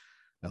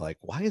 They're like,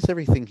 why is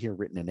everything here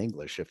written in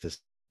English if this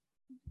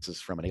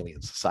is from an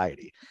alien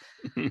society?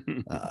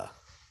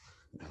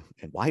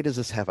 And why does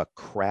this have a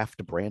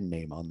Kraft brand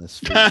name on this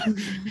food?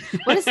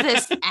 What is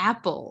this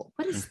apple?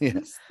 What is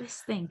this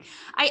thing?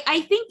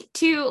 I think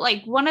too,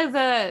 like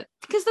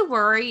because the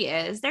worry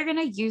is they're going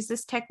to use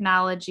this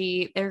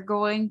technology. They're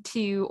going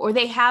to, or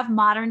they have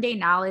modern day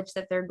knowledge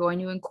that they're going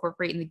to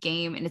incorporate in the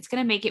game. And it's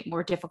going to make it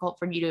more difficult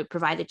for you to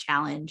provide a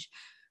challenge.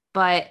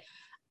 But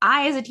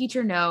I, as a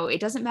teacher, know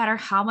it doesn't matter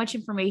how much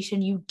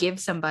information you give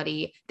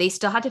somebody, they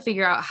still have to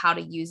figure out how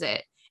to use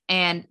it.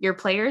 And your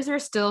players are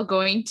still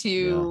going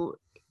to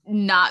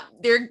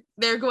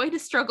they're going to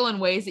struggle in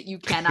ways that you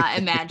cannot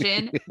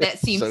imagine that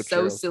seems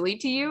so silly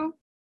to you.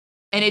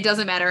 And it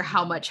doesn't matter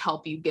how much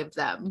help you give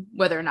them,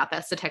 whether or not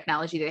that's the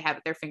technology they have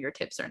at their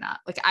fingertips or not.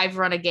 Like I've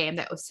run a game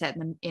that was set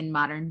in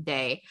modern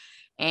day,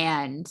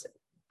 and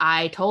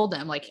I told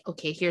them like,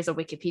 okay, here's a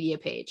Wikipedia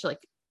page. Like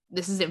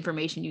this is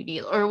information you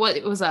need. Or what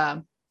it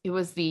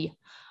was the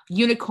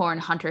Unicorn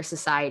Hunter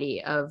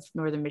Society of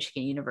Northern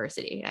Michigan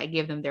University. I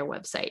gave them their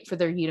website for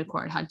their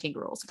unicorn hunting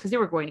rules because they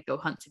were going to go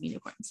hunt some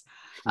unicorns.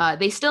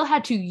 They still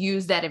had to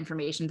use that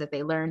information that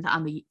they learned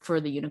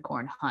for the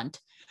unicorn hunt,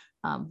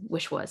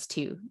 which was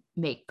to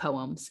make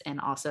poems,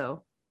 and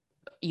also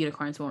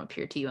unicorns won't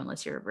appear to you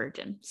unless you're a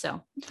virgin.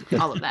 So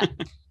all of that.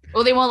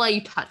 Well, they won't let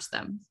you touch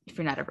them if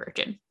you're not a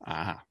virgin.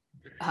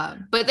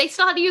 But they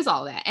still had to use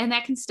all that, and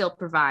that can still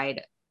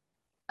provide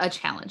a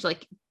challenge.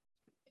 Like,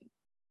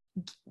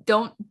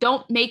 don't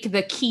make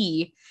the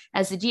key,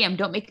 as the GM,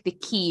 don't make the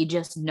key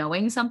just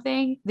knowing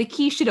something. The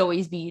key should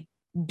always be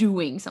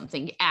doing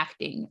something,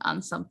 acting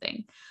on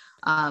something.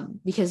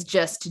 Because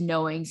just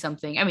knowing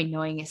something, I mean,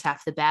 knowing is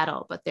half the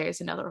battle, but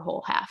there's another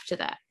whole half to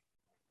that.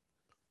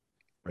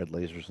 Red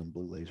lasers and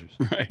blue lasers.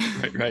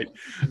 Right.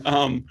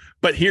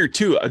 But here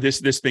too,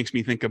 this makes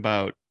me think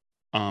about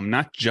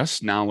not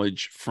just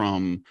knowledge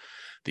from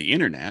the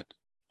internet,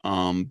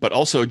 but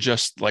also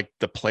just like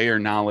the player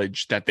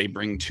knowledge that they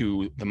bring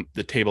to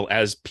the table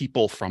as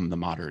people from the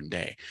modern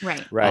day.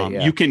 Right.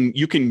 Yeah.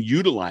 You can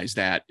utilize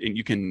that, and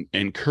you can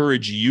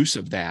encourage use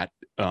of that.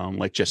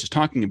 Like Jess is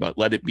talking about,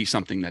 let it be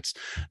something that's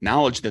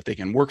knowledge that they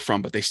can work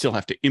from, but they still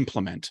have to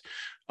implement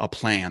a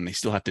plan. They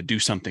still have to do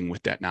something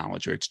with that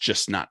knowledge, or it's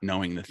just not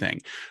knowing the thing.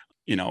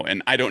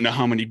 And I don't know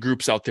how many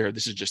groups out there,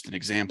 this is just an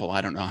example,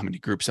 I don't know how many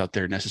groups out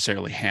there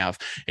necessarily have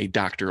a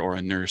doctor or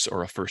a nurse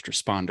or a first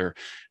responder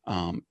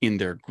in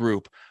their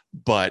group,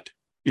 but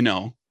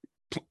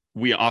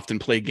we often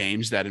play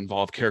games that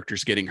involve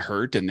characters getting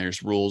hurt, and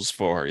there's rules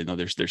for,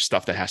 there's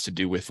stuff that has to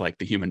do with like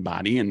the human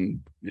body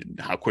and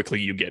how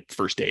quickly you get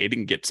first aid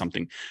and get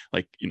something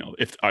like,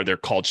 if are there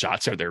called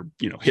shots, are there,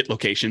 hit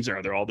locations, or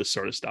are there all this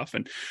sort of stuff?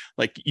 And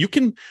like, you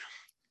can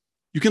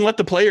let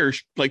the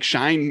players like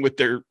shine with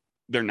their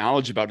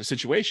knowledge about a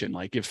situation.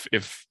 Like if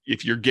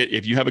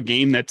you have a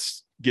game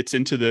that's gets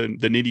into the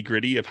nitty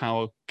gritty of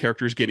how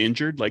characters get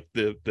injured, like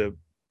the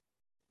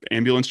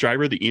ambulance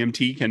driver, the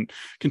EMT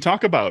can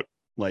talk about,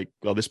 like,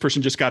 well, this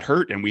person just got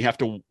hurt and we have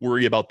to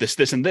worry about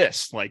this and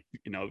this, like,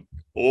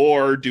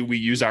 or do we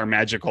use our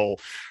magical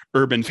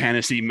urban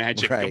fantasy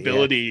magic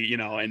ability,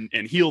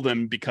 and heal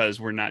them because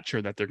we're not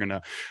sure that they're going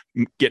to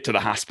get to the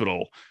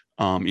hospital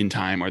in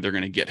time, or they're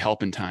going to get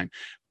help in time.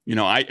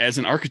 I, as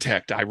an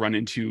architect, I run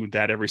into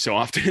that every so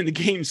often in the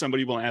game.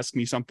 Somebody will ask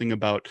me something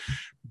about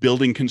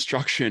building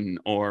construction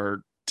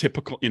or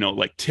typical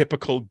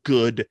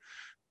good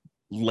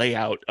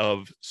layout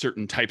of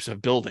certain types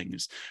of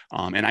buildings.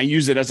 And I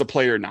use it as a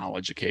player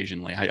knowledge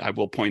occasionally. I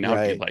will point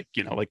out, like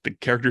the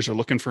characters are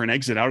looking for an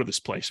exit out of this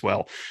place.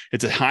 Well,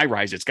 it's a high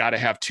rise. It's got to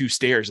have 2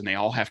 stairs, and they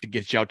all have to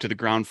get you out to the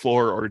ground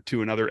floor or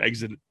to another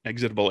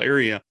exitable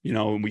area.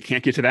 And we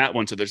can't get to that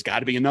one. So there's got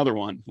to be another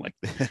one. Like,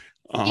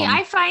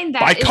 I find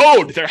that by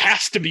code, there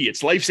has to be.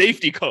 It's life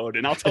safety code.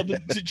 And I'll tell the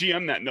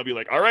GM that, and they'll be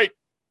like, all right,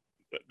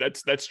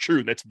 that's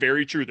true. That's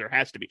very true. There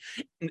has to be.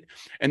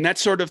 And that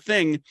sort of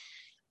thing,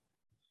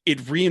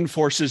 it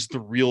reinforces the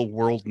real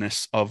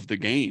worldness of the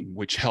game,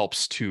 which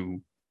helps to,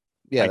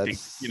 I think,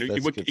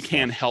 it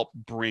can help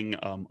bring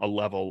a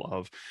level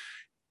of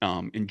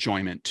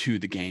enjoyment to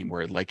the game,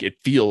 where like it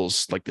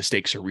feels like the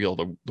stakes are real,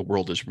 the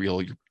world is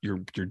real.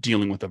 You're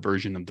dealing with a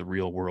version of the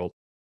real world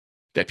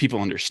that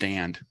people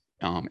understand,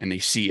 and they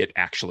see it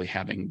actually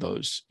having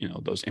those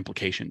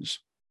implications.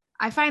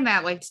 I find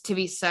that like to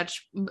be so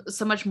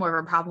much more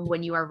of a problem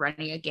when you are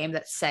running a game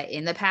that's set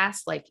in the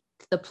past, like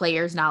the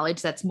player's knowledge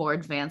that's more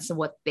advanced than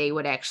what they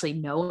would actually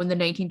know in the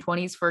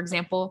 1920s, for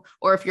example.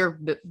 Or if you're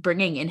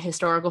bringing in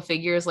historical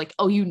figures, like,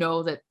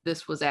 that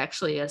this was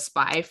actually a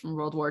spy from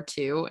World War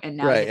II, and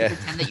now you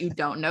pretend that you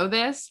don't know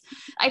this.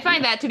 I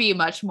find that to be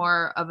much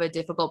more of a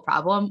difficult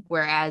problem,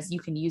 whereas you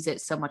can use it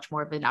so much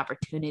more of an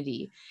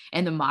opportunity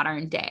in the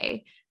modern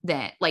day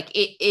that like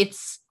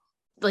it's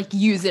like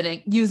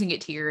using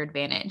it to your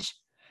advantage.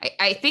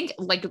 I think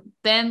the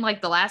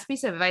last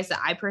piece of advice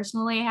that I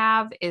personally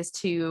have is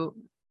to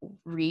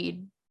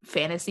read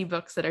fantasy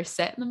books that are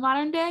set in the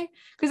modern day,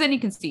 because then you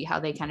can see how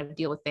they kind of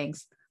deal with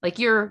things. Like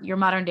your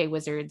modern day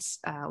wizards,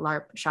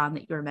 LARP, Sean,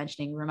 that you were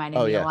mentioning,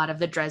 reminded me a lot of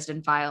the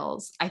Dresden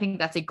Files. I think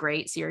that's a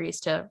great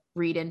series to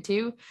read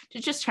into, to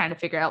just trying to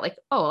figure out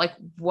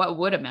what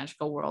would a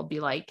magical world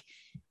be like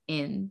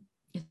in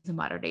the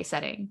modern day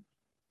setting,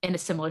 in a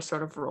similar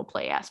sort of role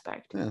play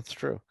aspect. Yeah, that's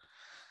true.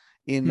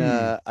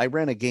 I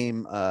ran a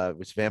game, it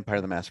was Vampire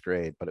the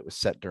Masquerade, but it was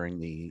set during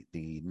the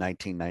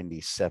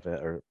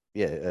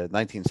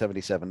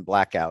 1977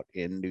 blackout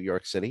in New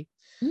York City.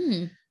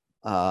 And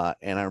I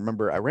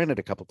remember I ran it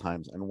a couple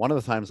times, and one of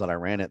the times that I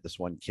ran it, this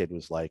one kid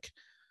was like,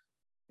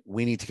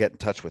 we need to get in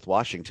touch with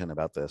Washington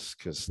about this,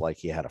 because like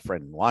he had a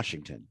friend in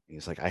Washington.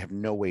 He's like, I have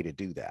no way to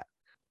do that.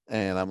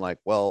 And I'm like,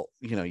 well,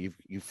 you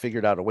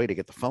figured out a way to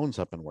get the phones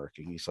up and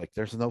working. He's like,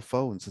 there's no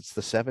phones. It's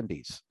the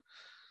 70s.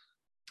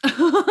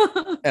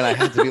 And I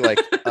had to be like,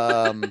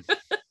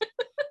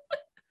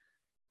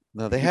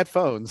 no, they had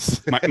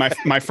phones.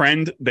 my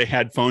friend, they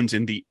had phones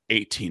in the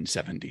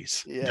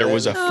 1870s. Yeah. There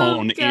was a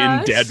phone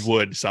in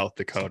Deadwood, South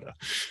Dakota.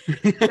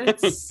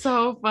 That's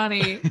so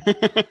funny.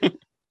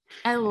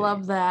 I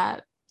love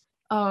that.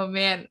 Oh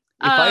man. If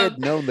I had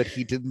known that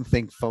he didn't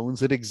think phones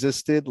had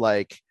existed,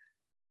 like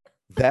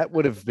that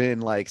would have been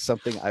like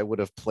something I would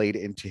have played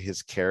into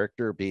his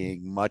character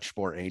being much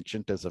more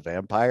ancient as a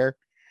vampire.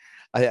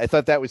 I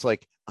thought that was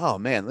like, oh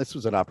man, this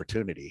was an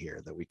opportunity here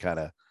that we kind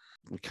of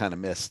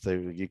missed.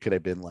 You could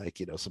have been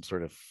like, some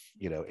sort of,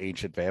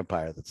 ancient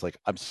vampire that's like,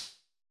 I'm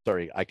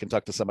sorry, I can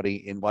talk to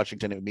somebody in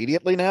Washington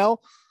immediately now.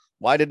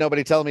 Why did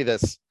nobody tell me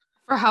this?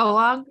 For how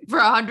long? For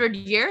 100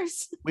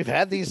 years? We've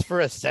had these for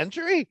a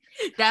century.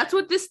 That's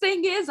what this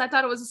thing is? I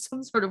thought it was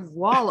some sort of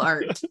wall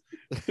art.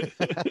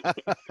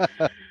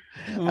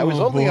 I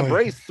was only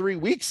embraced 3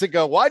 weeks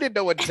ago. Why did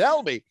no one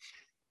tell me?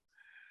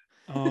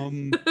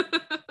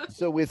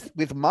 So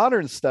with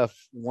modern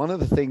stuff, one of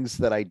the things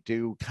that I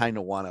do kind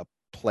of want to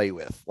play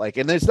with, like,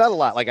 and there's not a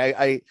lot, like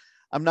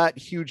I'm not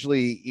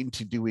hugely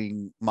into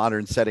doing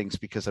modern settings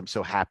because I'm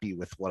so happy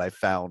with what I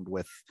found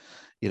with,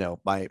 you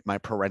know, my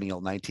perennial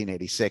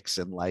 1986,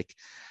 and like,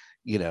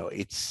 you know,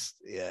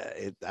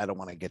 I don't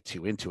want to get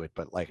too into it,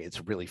 but like,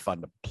 it's really fun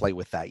to play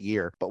with that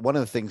year. But one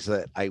of the things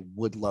that I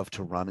would love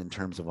to run in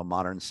terms of a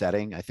modern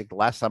setting, I think the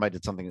last time I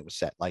did something that was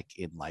set like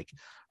in like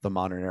the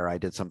modern era, I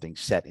did something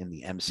set in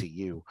the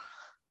MCU.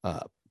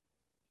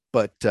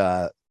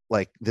 But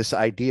like this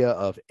idea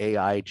of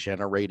AI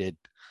generated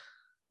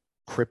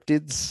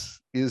cryptids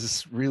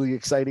is really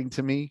exciting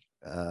to me.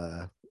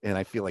 And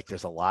I feel like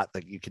there's a lot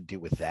that you can do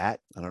with that.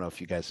 I don't know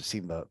if you guys have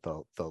seen the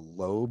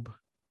Loeb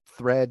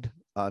thread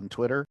on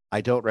Twitter.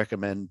 I don't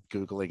recommend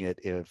Googling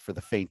it for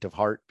the faint of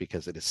heart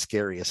because it is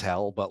scary as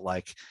hell. But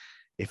like,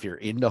 if you're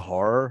into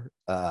horror,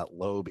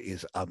 Loeb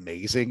is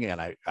amazing.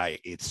 And I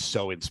it's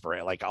so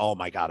inspiring. Like, oh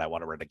my God, I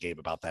want to run a game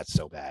about that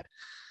so bad.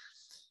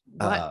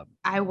 What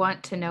I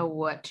want to know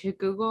what to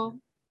Google.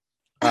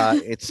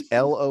 It's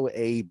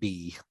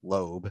Loab,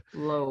 Loeb.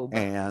 Loeb.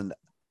 And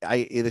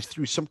it is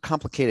through some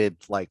complicated,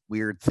 like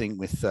weird thing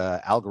with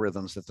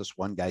algorithms that this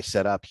one guy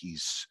set up.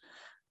 He's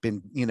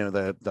been, you know,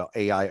 the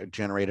AI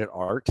generated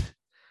art.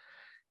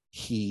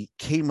 He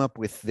came up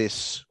with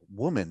this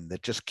woman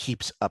that just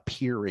keeps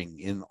appearing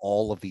in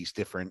all of these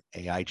different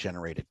AI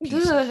generated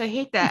pieces. Ugh, I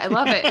hate that. I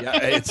love it. Yeah,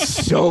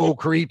 it's so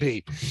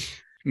creepy.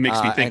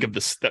 Makes me think of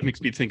this. That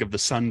makes me think of The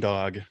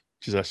Sundog,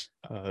 which is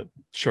a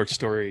short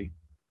story.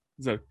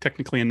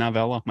 Technically a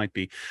novella, might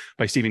be,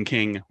 by Stephen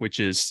King, which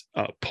is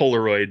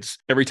Polaroids.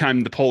 Every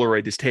time the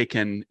Polaroid is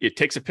taken, it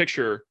takes a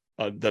picture.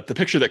 The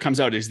picture that comes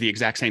out is the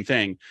exact same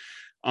thing.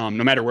 No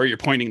matter where you're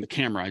pointing the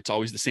camera, it's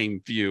always the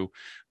same view.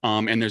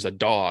 And there's a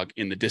dog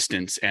in the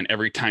distance. And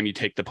every time you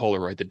take the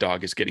Polaroid, the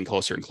dog is getting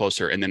closer and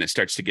closer. And then it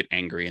starts to get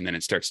angry. And then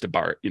it starts to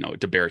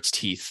bare its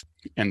teeth.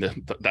 And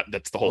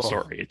that's the whole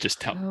story. It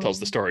just tells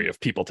the story of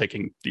people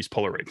taking these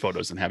Polaroid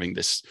photos and having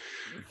this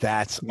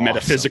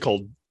metaphysical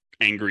awesome.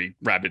 Angry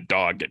rabid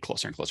dog get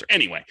closer and closer.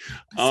 Anyway,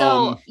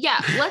 so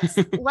yeah, let's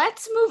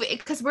move it,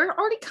 because we're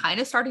already kind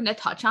of starting to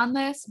touch on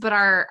this, but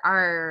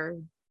our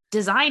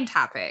design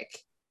topic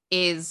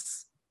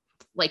is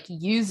like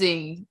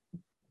using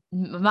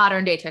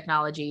modern day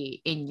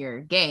technology in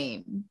your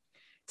game.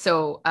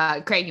 So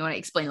Craig, you want to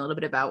explain a little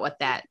bit about what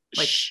that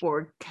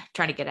we're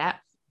trying to get at?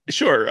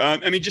 Sure.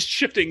 I mean, just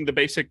shifting the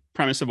basic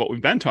premise of what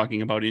we've been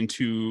talking about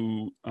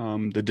into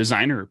the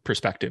designer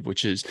perspective,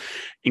 which is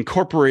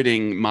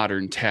incorporating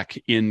modern tech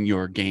in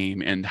your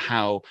game, and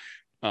how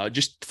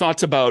just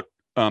thoughts about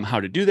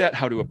how to do that,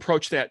 how to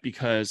approach that,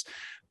 because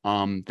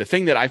the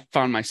thing that I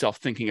found myself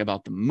thinking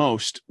about the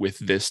most with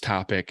this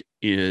topic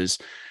is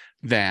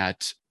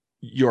that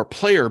your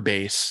player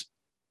base,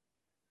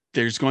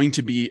 there's going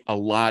to be a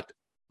lot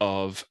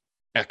of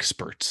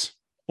experts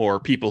or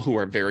people who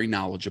are very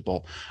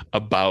knowledgeable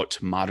about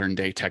modern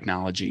day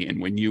technology. And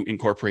when you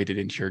incorporate it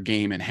into your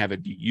game and have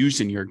it be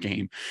used in your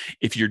game,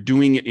 if you're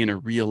doing it in a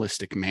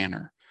realistic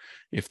manner,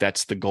 if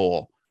that's the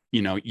goal,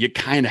 you know, you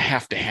kind of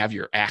have to have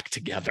your act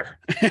together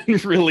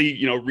and really,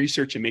 you know,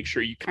 research and make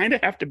sure. You kind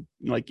of have to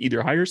like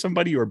either hire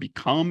somebody or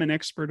become an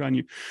expert on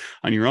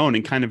your own,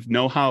 and kind of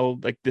know how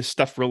like this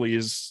stuff really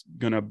is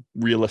going to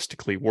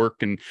realistically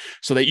work, and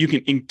so that you can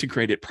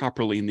integrate it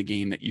properly in the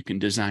game, that you can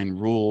design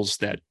rules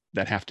that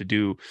have to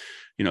do,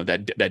 you know,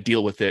 that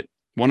deal with it.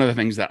 One of the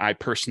things that I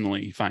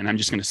personally find, I'm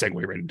just going to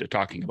segue right into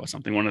talking about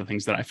something. One of the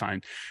things that I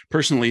find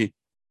personally,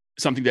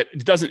 something that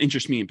doesn't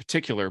interest me in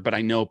particular, but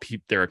I know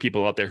there are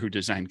people out there who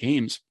design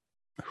games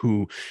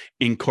who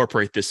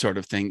incorporate this sort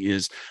of thing,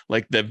 is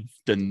like the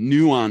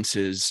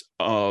nuances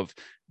of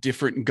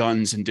different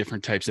guns and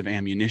different types of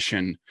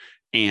ammunition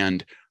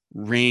and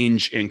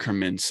range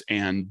increments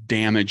and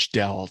damage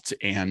dealt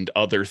and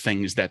other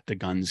things that the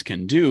guns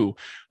can do,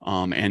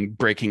 and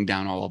breaking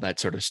down all of that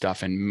sort of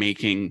stuff and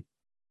making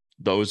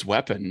those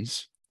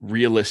weapons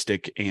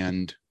realistic,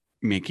 and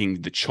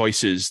making the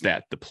choices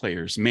that the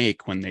players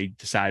make when they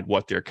decide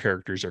what their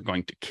characters are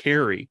going to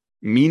carry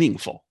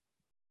meaningful.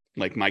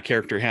 Like, my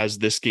character has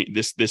this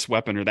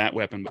weapon or that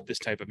weapon with this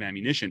type of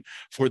ammunition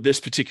for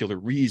this particular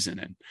reason.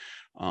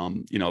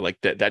 And, you know,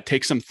 like that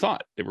takes some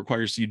thought. It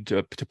requires you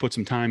to put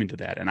some time into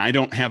that. And I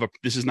don't have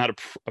this is not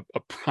a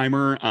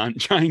primer on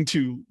trying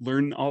to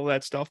learn all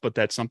that stuff, but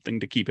that's something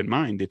to keep in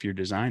mind if you're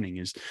designing,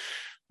 is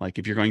like,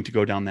 if you're going to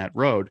go down that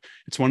road.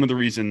 It's one of the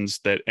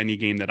reasons that any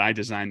game that I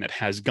design that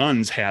has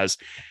guns has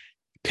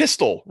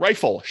pistol,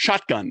 rifle,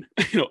 shotgun,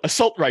 you know,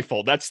 assault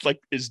rifle. That's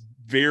like as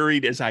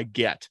varied as I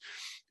get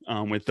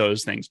with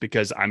those things,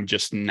 because I'm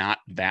just not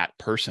that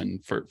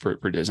person for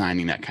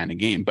designing that kind of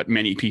game. But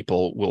many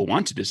people will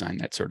want to design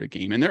that sort of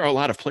game. And there are a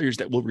lot of players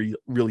that will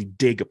really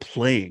dig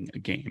playing a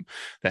game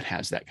that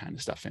has that kind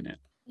of stuff in it.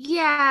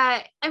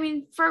 Yeah, I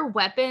mean, for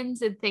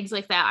weapons and things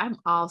like that, I'm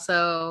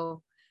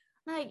also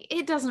like,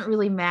 it doesn't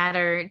really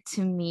matter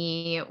to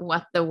me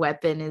what the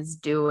weapon is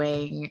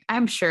doing.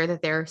 I'm sure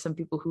that there are some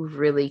people who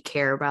really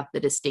care about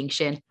the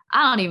distinction.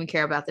 I don't even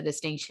care about the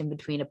distinction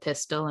between a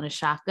pistol and a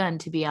shotgun,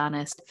 to be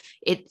honest.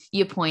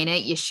 You point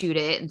it, you shoot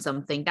it, and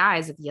something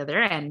dies at the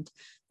other end.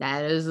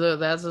 That's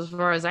as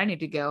far as I need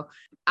to go.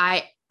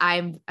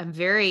 I'm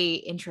very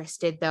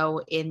interested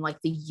though in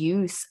like the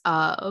use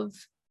of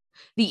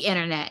the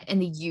internet and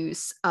the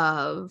use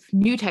of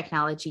new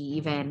technology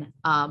even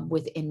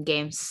within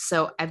games.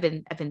 So I've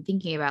been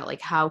thinking about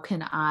like how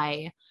can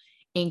I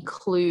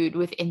include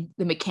within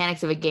the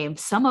mechanics of a game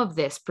some of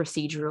this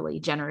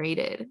procedurally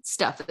generated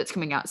stuff that's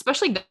coming out,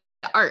 especially the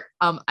art.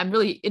 I'm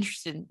really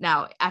interested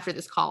now after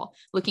this call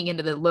looking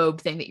into the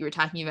lobe thing that you were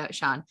talking about,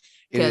 Sean,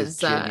 It is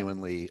because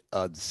genuinely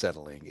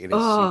unsettling. It is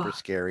super oh,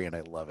 scary, and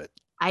I love it.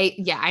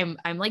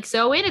 I'm like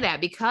so into that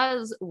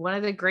because one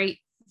of the great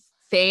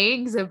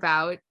things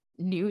about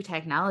new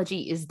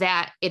technology is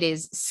that it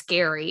is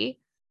scary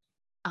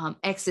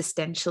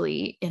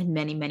existentially in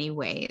many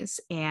ways,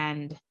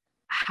 and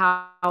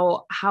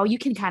how you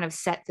can kind of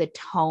set the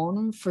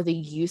tone for the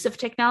use of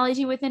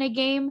technology within a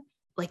game.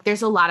 Like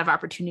there's a lot of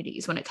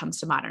opportunities when it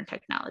comes to modern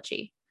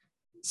technology.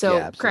 Yeah,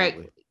 So Craig,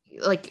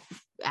 absolutely. like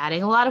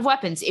adding a lot of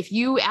weapons, if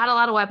you add a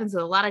lot of weapons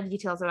with a lot of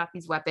details about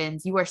these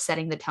weapons, you are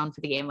setting the tone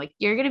for the game. Like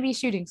you're going to be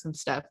shooting some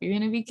stuff, you're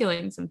going to be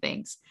killing some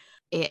things.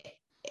 It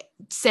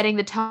setting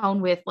the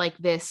tone with like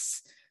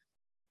this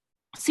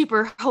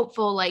super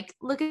hopeful, like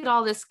look at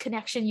all this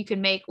connection you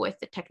can make with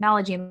the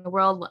technology in the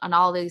world and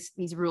all these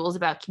rules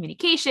about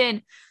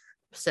communication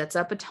sets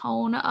up a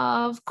tone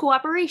of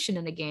cooperation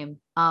in a game.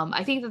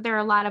 I think that there are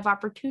a lot of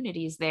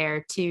opportunities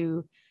there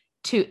to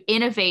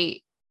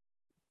innovate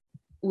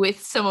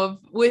with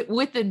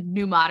with the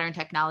new modern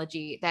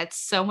technology that's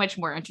so much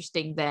more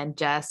interesting than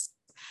just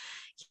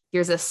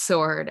here's a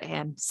sword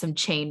and some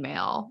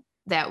chainmail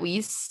that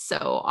we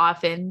so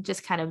often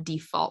just kind of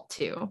default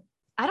to.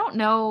 I don't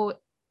know.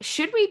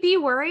 Should we be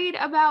worried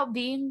about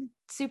being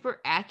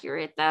super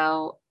accurate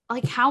though?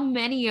 Like how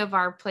many of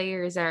our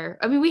players are,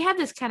 I mean, we had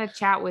this kind of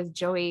chat with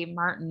Joey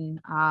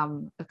Martin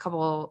a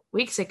couple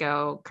weeks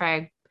ago,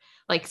 Craig.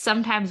 Like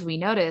sometimes we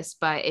notice,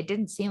 but it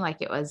didn't seem like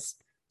it's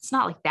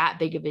not like that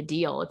big of a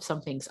deal if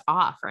something's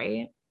off,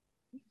 right?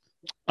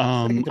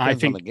 I think it I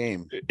depends on the think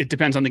game. it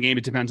depends on the game.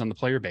 It depends on the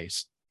player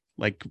base.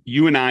 Like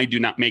you and I do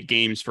not make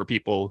games for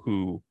people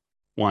who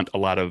want a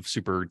lot of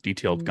super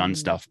detailed gun Mm.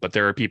 stuff, but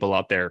there are people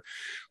out there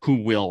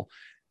who will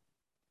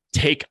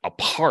take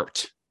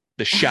apart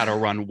the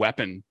Shadowrun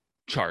weapon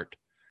chart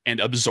and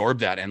absorb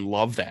that and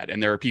love that.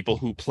 And there are people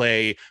who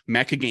play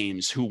mecha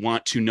games who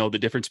want to know the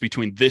difference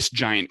between this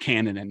giant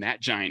cannon and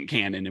that giant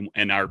cannon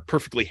and are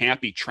perfectly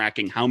happy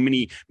tracking how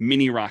many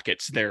mini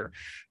rockets their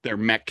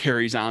mech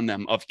carries on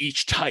them of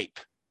each type.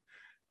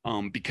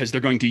 Because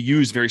they're going to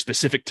use very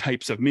specific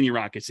types of mini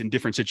rockets in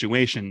different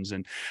situations.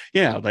 And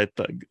yeah, like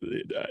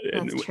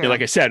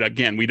I said,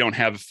 again, we don't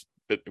have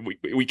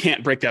we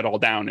can't break that all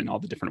down in all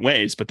the different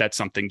ways, but that's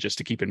something just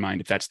to keep in mind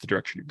if that's the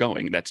direction you're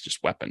going. That's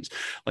just weapons.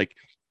 Like,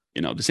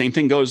 the same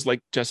thing goes,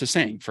 like Jess is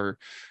saying, for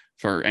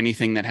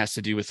anything that has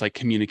to do with like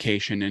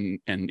communication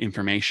and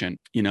information,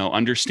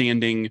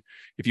 understanding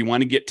if you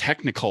want to get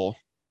technical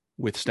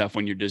with stuff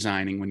when you're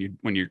designing,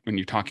 when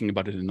you're talking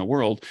about it in the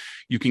world,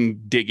 you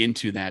can dig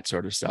into that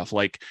sort of stuff.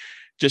 Like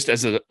just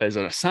as an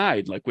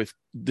aside, like with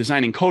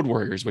designing Code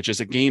Warriors, which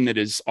is a game that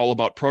is all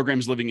about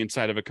programs living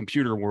inside of a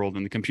computer world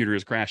and the computer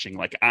is crashing.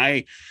 Like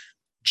I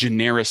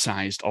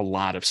genericized a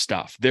lot of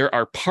stuff. There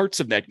are parts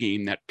of that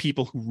game that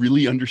people who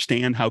really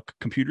understand how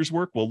computers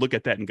work will look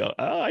at that and go,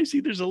 oh, I see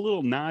there's a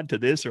little nod to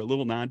this or a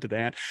little nod to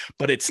that,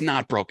 but it's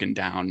not broken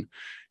down.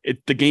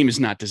 The game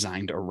is not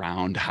designed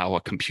around how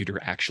a computer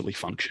actually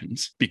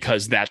functions,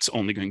 because that's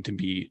only going to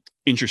be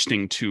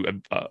interesting to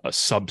a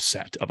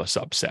subset of a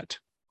subset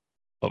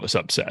of a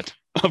subset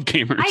of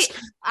gamers.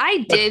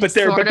 I but did but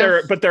there sort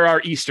of. but there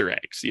are Easter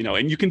eggs,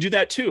 and you can do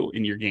that too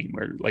in your game,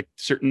 where like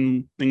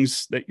certain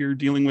things that you're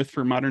dealing with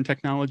for modern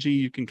technology,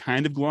 you can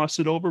kind of gloss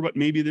it over, but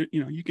maybe there,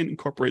 you can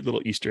incorporate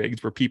little Easter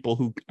eggs where people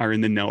who are in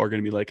the know are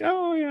going to be like,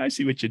 oh yeah, I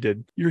see what you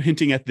did. You're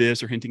hinting at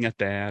this or hinting at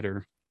that.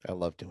 Or I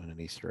love doing an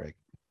Easter egg.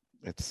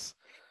 It's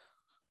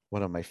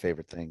one of my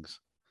favorite things.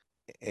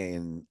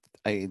 And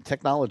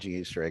technology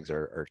Easter eggs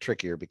are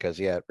trickier because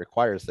it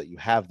requires that you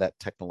have that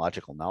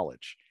technological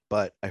knowledge.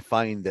 But I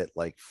find that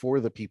like for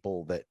the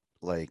people that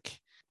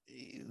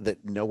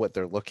that know what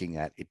they're looking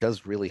at, it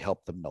does really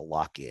help them to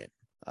lock in.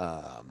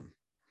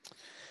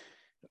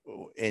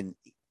 And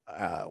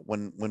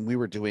when we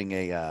were doing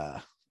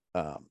a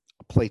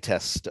play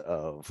test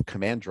of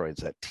command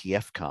droids at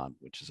TFCon,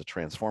 which is a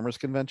Transformers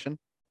convention,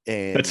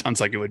 and that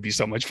sounds like it would be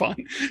so much fun.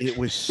 it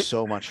was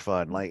so much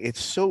fun. Like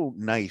it's so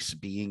nice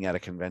being at a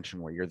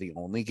convention where you're the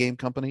only game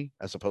company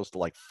as opposed to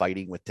like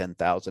fighting with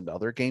 10,000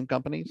 other game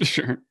companies.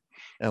 Sure.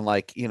 And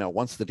like,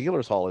 once the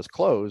dealer's hall is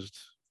closed,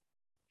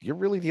 you're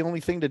really the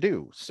only thing to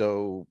do.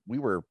 So we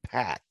were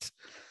packed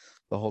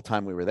the whole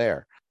time we were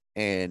there.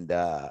 And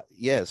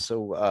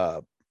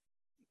so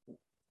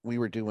we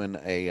were doing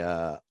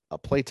a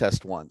play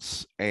test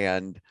once,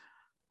 and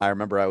I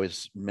remember I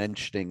was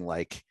mentioning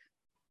like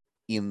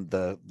in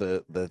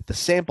the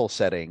sample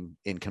setting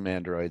in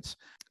Commandroids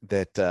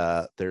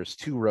that there's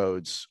two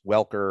roads,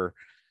 Welker,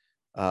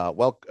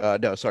 Welker,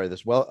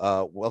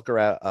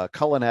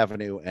 Cullen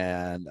Avenue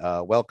and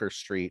Welker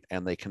Street,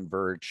 and they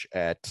converge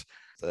at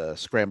the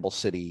Scramble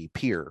City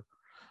Pier,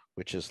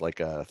 which is like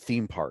a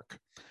theme park.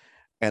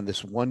 And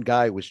this one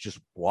guy was just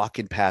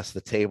walking past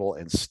the table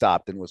and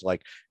stopped and was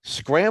like,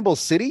 "Scramble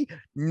City?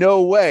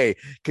 No way!"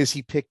 Because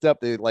he picked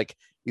up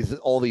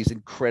all these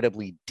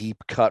incredibly deep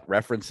cut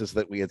references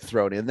that we had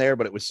thrown in there,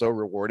 but it was so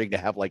rewarding to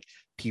have like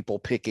people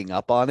picking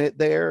up on it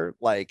there.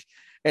 Like,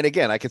 and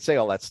again, I could say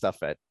all that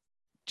stuff at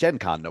Gen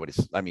Con.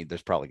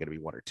 There's probably going to be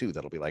one or two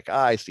that'll be like,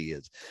 I see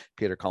is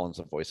Peter Cullen's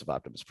the voice of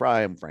Optimus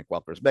Prime, Frank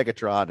Welker's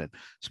Megatron, and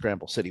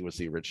Scramble City was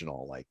the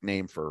original like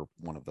name for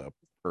one of the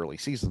early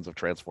seasons of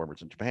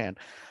Transformers in Japan.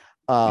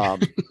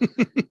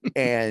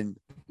 And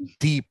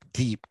deep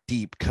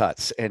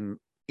cuts, and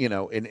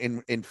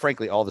and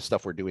frankly, all the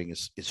stuff we're doing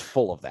is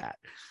full of that.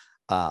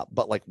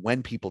 But like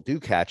when people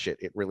do catch it,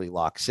 it really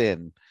locks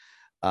in.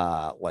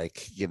 You've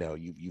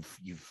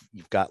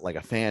got like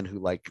a fan who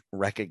like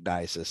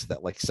recognizes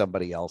that like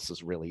somebody else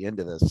is really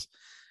into this.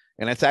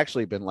 And it's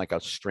actually been like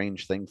a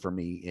strange thing for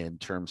me in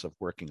terms of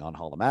working on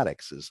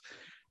Holomatics, is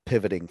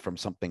pivoting from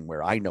something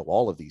where I know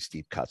all of these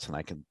deep cuts and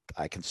I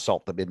can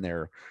salt them in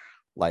there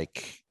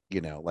like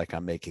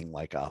I'm making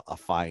like a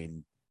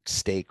fine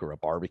steak or a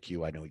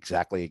barbecue. I know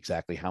exactly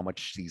how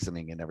much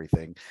seasoning and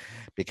everything,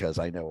 because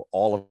I know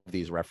all of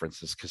these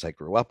references because I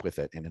grew up with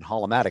it. And in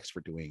Holomatics,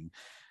 we're doing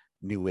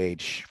new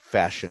age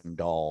fashion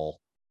doll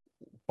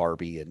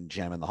Barbie and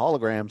Gem and the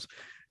Holograms,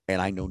 and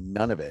I know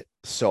none of it.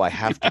 So I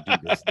have to do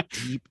this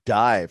deep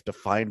dive to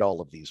find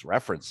all of these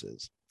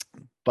references.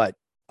 But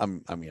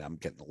I'm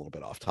getting a little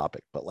bit off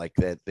topic, but like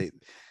that,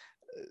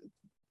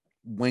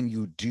 when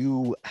you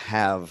do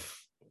have,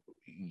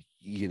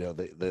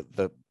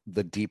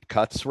 the deep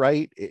cuts,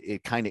 right,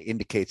 it kind of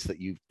indicates that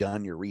you've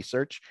done your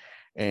research,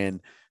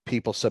 and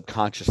people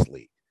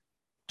subconsciously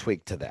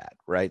twig to that,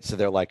 right? So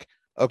they're like,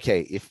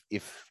 okay,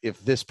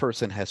 if this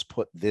person has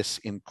put this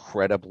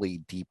incredibly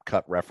deep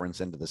cut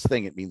reference into this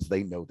thing, it means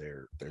they know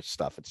their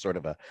stuff. It's sort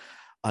of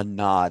a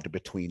nod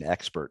between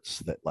experts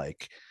that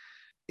like,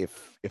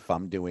 if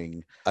I'm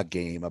doing a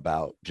game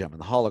about Gem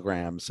and the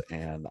Holograms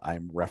and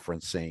I'm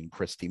referencing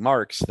Christy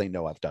Marks, they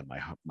know I've done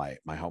my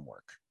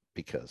homework,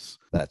 because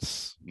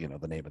that's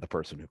the name of the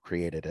person who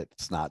created it.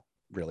 It's not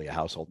really a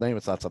household name.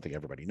 It's not something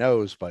everybody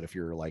knows, but if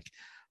you're like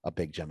a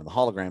big Gem and the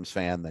Holograms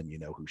fan, then you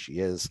know who she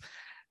is.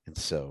 And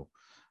so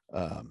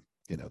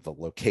the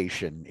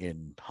location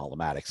in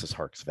Holomatics is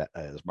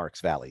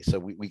Marks Valley. So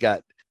we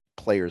got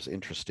players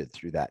interested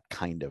through that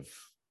kind of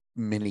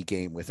mini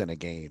game within a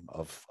game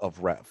of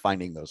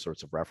finding those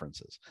sorts of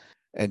references.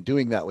 And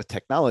doing that with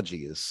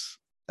technology is,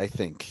 I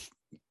think,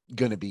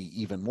 going to be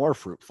even more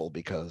fruitful,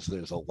 because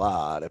there's a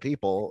lot of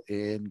people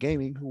in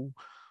gaming who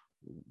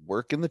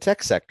work in the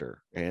tech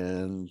sector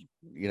and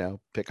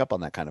pick up on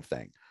that kind of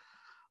thing.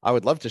 I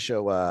would love to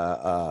show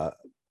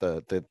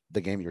the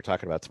game you're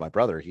talking about to my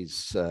brother. He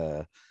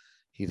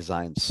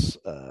designs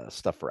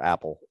stuff for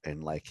Apple,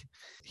 and like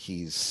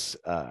he's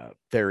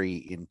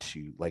very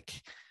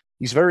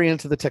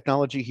into the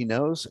technology he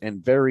knows,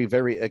 and very,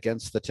 very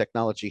against the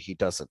technology he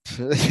doesn't.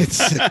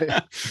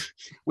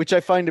 Which I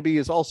find to be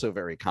is also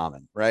very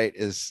common, right?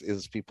 Is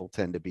people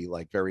tend to be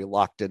like very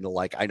locked into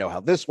like, I know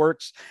how this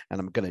works, and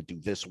I'm going to do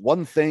this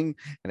one thing,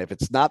 and if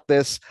it's not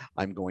this,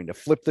 I'm going to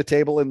flip the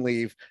table and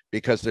leave,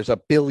 because there's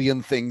a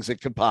billion things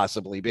it could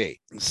possibly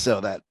be. So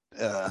that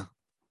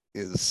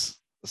is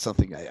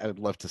something I would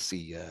love to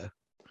see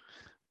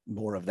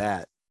more of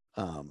that,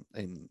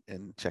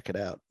 and check it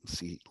out and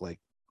see like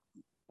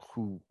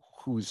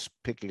who's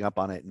picking up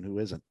on it and who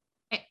isn't.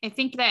 I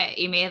think that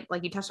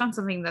you touched on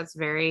something that's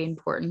very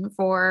important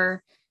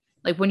for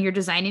like when you're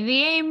designing the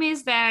game,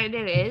 is that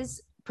it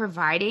is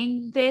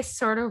providing this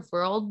sort of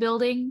world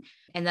building,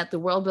 and that the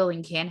world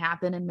building can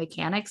happen in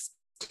mechanics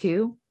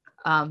too.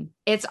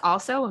 It's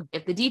also,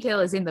 if the detail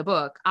is in the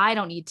book, I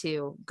don't need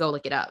to go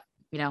look it up,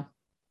 you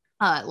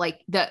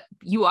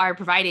are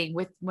providing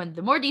when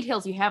the more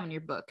details you have in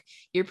your book,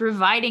 you're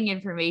providing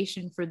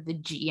information for the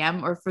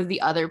GM or for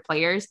the other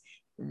players.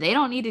 They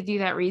don't need to do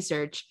that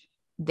research.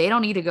 They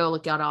don't need to go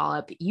look it all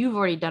up. You've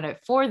already done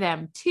it for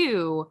them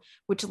too,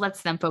 which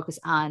lets them focus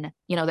on,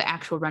 the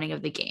actual running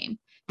of the game.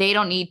 They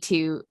don't need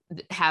to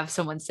have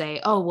someone say,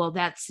 oh, well,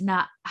 that's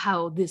not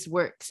how this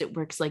works. It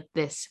works like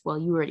this.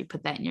 Well, you already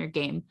put that in your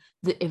game.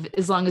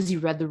 As long as you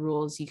read the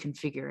rules, you can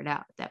figure it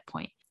out at that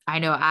point. I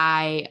know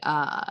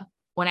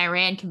when I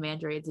ran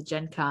Commandroids at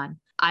Gen Con,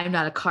 I'm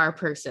not a car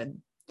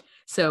person.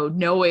 So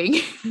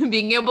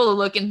being able to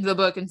look into the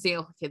book and say,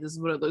 okay, this is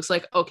what it looks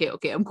like. Okay,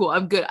 I'm cool.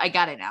 I'm good. I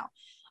got it now.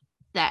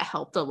 That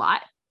helped a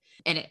lot.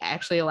 And it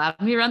actually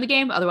allowed me to run the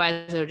game.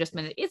 Otherwise, it would have just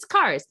been, it's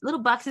cars,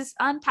 little boxes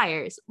on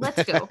tires.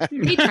 Let's go.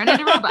 They turn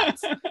into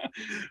robots.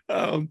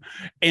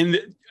 And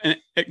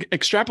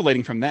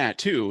extrapolating from that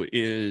too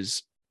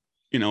is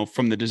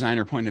from the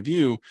designer point of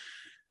view,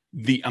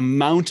 the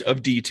amount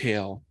of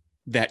detail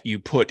that you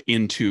put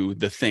into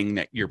the thing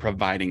that you're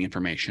providing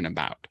information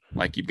about.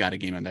 Like you've got a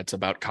game that's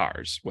about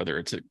cars, whether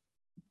it's a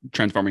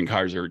transforming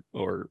cars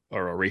or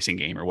a racing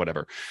game or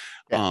whatever.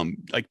 Yeah.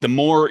 Like the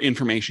more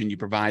information you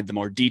provide, the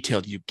more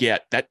detailed you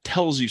get. That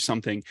tells you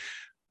something.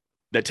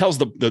 That tells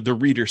the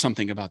reader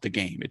something about the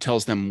game. It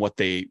tells them what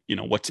they,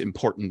 what's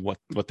important,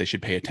 what they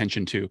should pay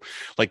attention to.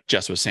 Like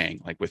Jess was saying,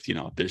 like with,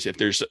 if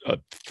there's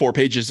 4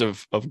 pages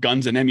of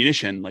guns and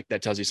ammunition, like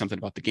that tells you something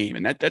about the game.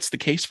 And that's the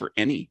case for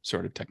any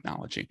sort of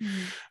technology.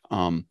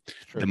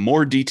 The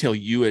more detail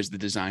you as the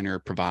designer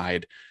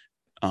provide,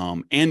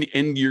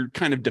 and you're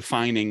kind of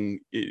defining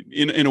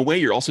in a way,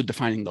 you're also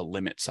defining the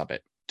limits of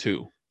it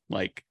too.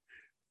 Like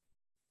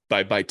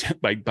by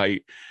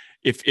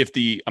if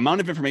the amount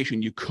of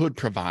information you could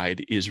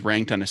provide is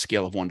ranked on a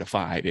scale of 1 to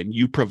 5, and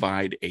you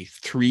provide a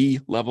 3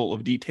 level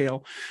of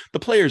detail,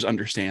 the players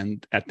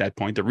understand at that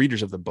point, the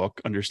readers of the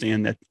book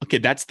understand that, okay,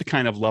 that's the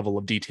kind of level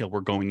of detail we're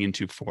going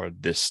into for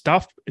this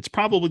stuff. It's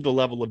probably the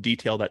level of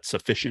detail that's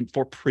sufficient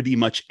for pretty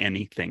much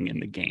anything in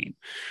the game.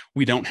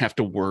 We don't have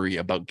to worry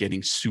about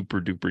getting super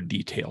duper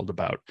detailed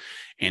about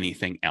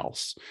anything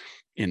else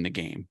in the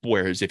game.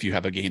 Whereas if you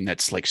have a game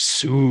that's like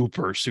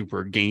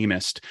super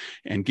gamist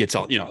and gets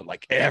all,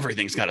 like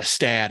everything's got a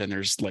stat and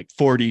there's like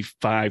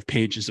 45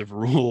 pages of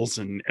rules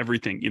and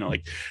everything,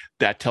 like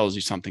that tells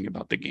you something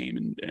about the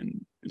game,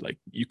 and like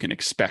you can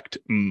expect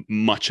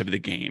much of the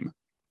game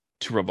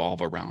to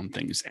revolve around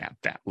things at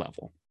that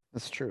level.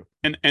 That's true.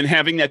 And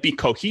having that be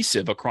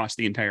cohesive across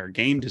the entire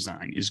game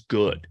design is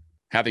good.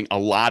 Having a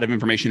lot of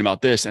information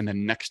about this and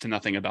then next to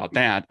nothing about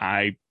that,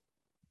 I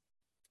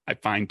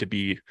find to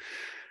be,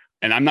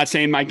 and I'm not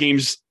saying my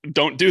games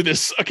don't do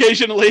this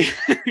occasionally,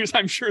 because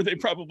I'm sure they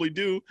probably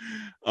do.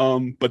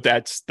 But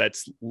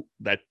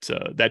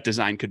that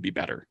design could be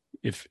better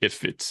if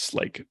it's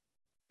like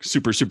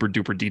super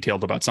duper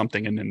detailed about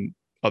something, and then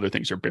other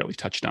things are barely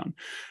touched on,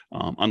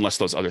 unless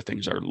those other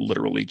things are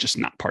literally just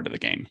not part of the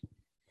game.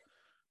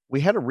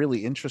 We had a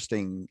really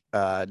interesting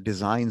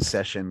design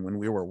session when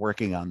we were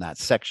working on that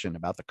section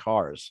about the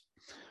cars,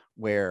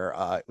 where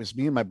it was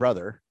me and my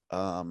brother,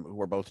 who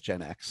were both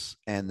Gen X,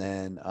 and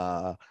then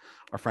our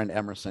friend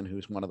Emerson,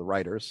 who's one of the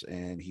writers,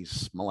 and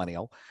he's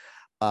millennial,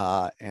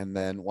 and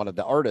then one of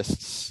the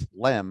artists,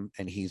 Lem,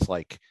 and he's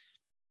like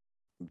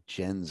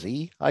Gen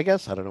Z, I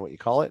guess. I don't know what you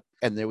call it.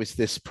 And there was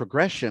this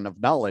progression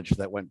of knowledge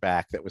that went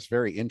back that was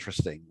very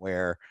interesting,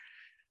 where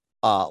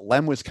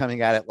Lem was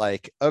coming at it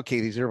like,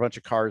 okay, these are a bunch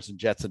of cars and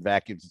jets and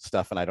vacuums and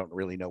stuff, and I don't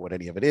really know what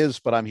any of it is,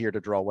 but I'm here to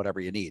draw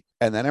whatever you need.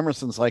 And then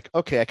Emerson's like,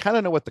 okay, I kind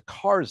of know what the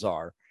cars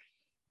are,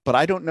 but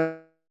I don't know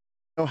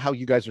how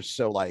you guys are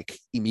so like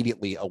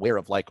immediately aware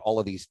of like all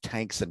of these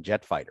tanks and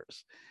jet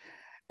fighters.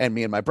 And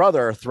me and my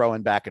brother are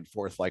throwing back and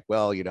forth like,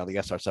 well, the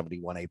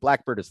SR-71A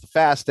Blackbird is the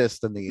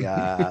fastest, and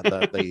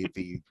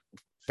the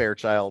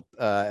Fairchild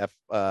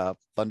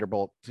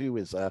Thunderbolt 2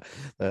 is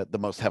the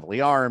most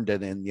heavily armed,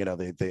 and then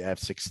the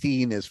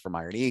F-16 is from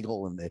Iron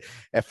Eagle, and the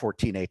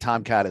F-14A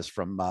Tomcat is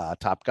from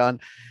Top Gun.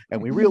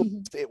 And we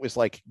realized it was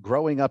like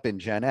growing up in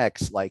Gen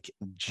X, like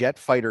jet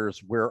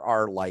fighters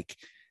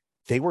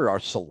they were our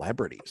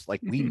celebrities.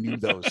 Like we knew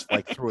those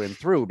like through and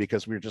through,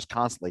 because we were just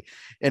constantly,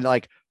 and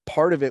like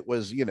part of it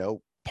was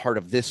part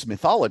of this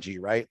mythology,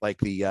 right? Like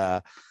the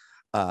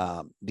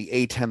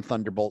A-10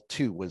 Thunderbolt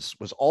 2 was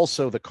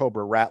also the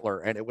Cobra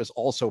Rattler, and it was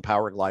also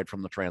Power Glide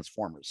from the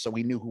Transformers. So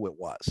we knew who it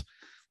was,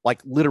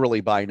 like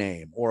literally by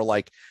name. Or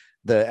like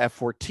the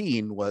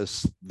F-14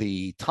 was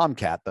the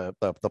Tomcat, the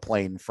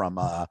plane from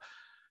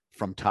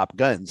Top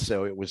Gun.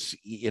 So it was,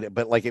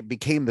 but like it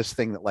became this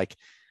thing that like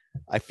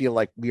I feel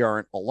like we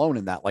aren't alone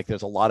in that. Like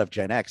there's a lot of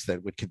Gen X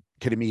that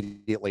could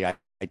immediately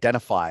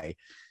identify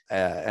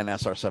an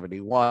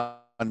SR-71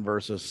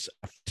 versus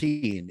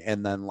F-15,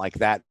 and then like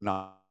that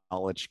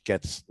knowledge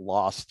gets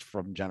lost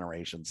from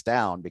generations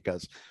down,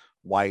 because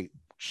why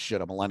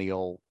should a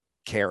millennial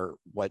care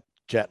what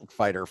jet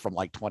fighter from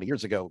like 20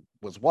 years ago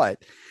was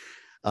what?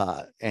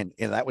 And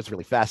that was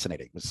really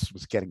fascinating,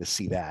 was getting to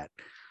see that.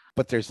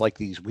 But there's like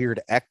these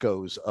weird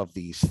echoes of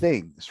these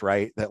things,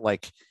 right? That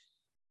like,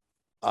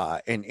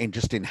 and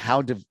just in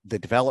how the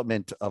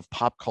development of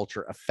pop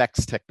culture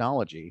affects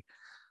technology.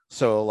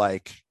 So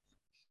like,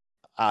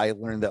 I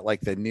learned that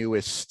like the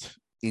newest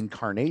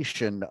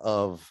incarnation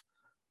of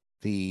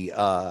the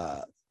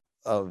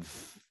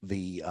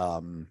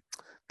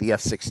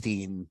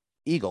F-16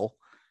 Eagle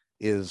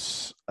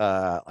is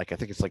like, I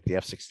think it's like the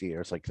F-16,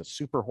 or it's like the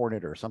Super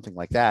Hornet or something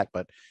like that,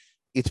 but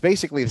it's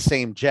basically the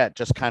same jet,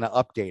 just kind of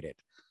updated,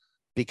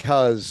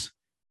 because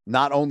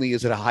not only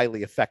is it a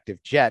highly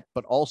effective jet,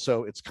 but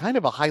also it's kind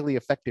of a highly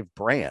effective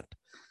brand.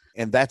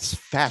 And that's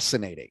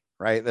fascinating,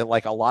 right? That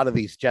like a lot of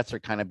these jets are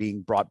kind of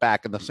being brought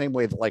back in the same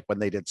way that like when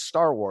they did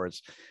Star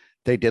Wars,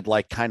 they did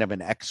like kind of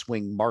an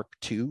X-Wing Mark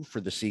II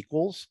for the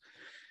sequels,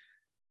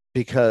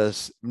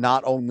 because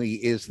not only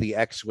is the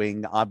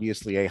X-Wing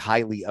obviously a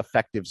highly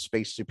effective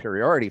space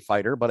superiority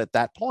fighter, but at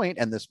that point,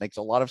 and this makes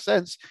a lot of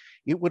sense,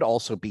 it would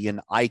also be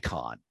an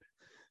icon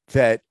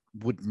that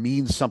would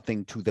mean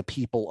something to the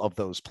people of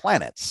those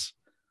planets.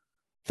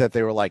 That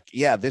they were like,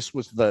 yeah, this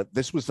was the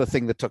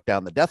thing that took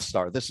down the Death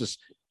Star. This is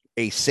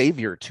a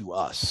savior to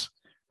us,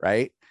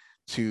 right?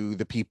 To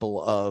the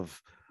people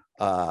of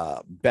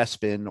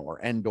Bespin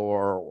or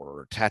Endor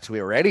or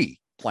Tatooine or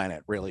any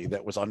planet really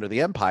that was under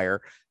the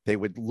Empire. They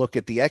would look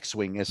at the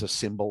X-wing as a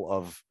symbol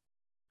of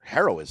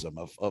heroism,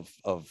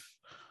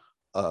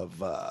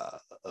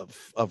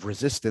 of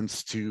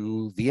resistance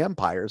to the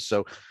Empire.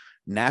 So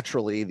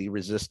naturally, the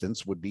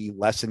Resistance would be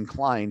less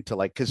inclined to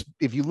like, because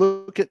if you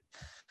look at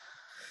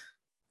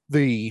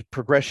the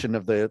progression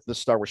of the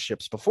Star Wars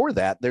ships before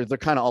that, they're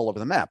kind of all over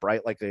the map, right?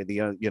 Like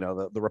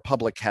the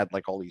Republic had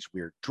like all these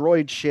weird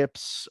droid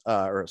ships,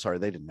 or sorry,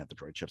 they didn't have the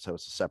droid ships. That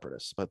was the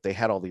Separatists, but they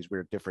had all these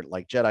weird different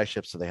like Jedi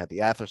ships. So they had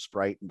the Aether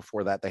Sprite, and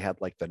before that they had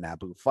like the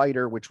Naboo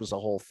fighter, which was a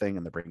whole thing,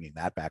 and they're bringing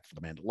that back for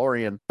the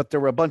Mandalorian. But there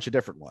were a bunch of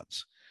different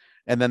ones.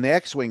 And then the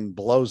X-wing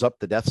blows up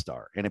the Death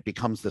Star, and it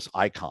becomes this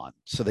icon.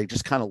 So they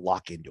just kind of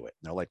lock into it.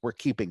 And they're like, we're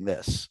keeping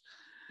this.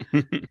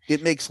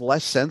 It makes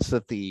less sense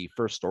that the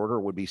First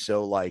Order would be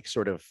so like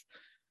sort of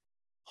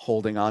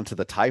holding on to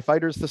the TIE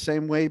fighters the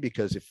same way,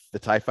 because if the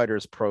TIE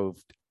fighters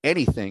proved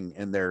anything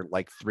in their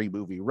like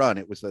 3-movie run,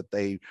 it was that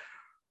they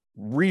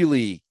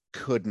really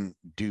couldn't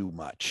do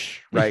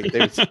much, right?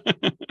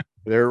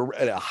 They're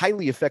a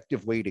highly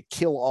effective way to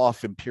kill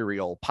off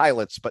Imperial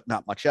pilots, but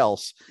not much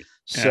else.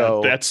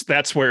 So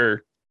that's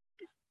where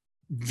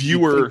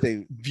viewer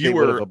they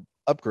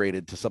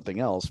upgraded to something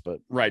else,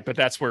 but right, but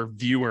that's where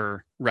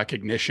viewer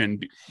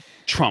recognition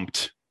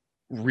trumped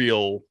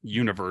real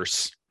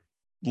universe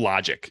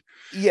logic.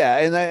 Yeah,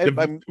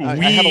 and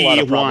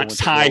we want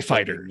TIE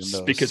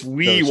fighters because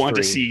we want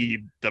to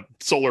see the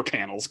solar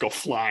panels go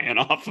flying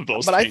off of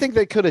those. But things. I think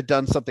they could have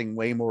done something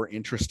way more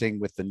interesting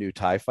with the new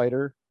TIE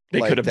fighter.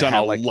 They could have done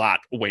a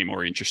lot way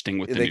more interesting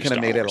with the new Star Wars. They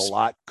could have made it a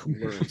lot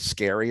cooler and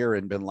scarier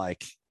and been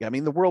like, I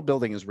mean, the world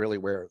building is really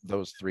where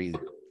those three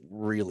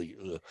really.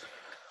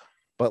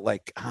 But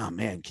like, oh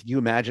man, can you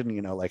imagine?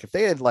 You know, like if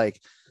they had like,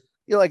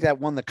 you know, like that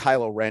one that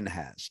Kylo Ren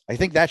has. I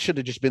think that should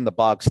have just been the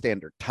bog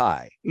standard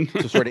tie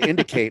to sort of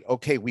indicate,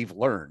 okay, we've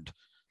learned.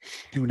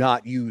 Do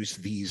not use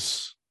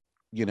these.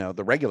 You know,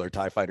 the regular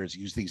TIE fighters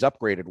use these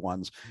upgraded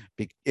ones.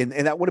 And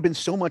that would have been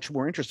so much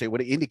more interesting. It would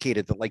have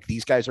indicated that like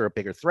these guys are a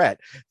bigger threat.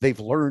 They've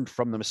learned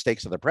from the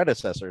mistakes of their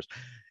predecessors,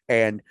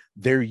 and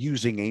they're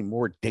using a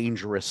more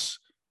dangerous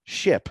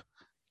ship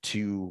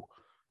to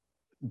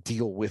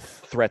deal with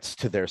threats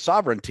to their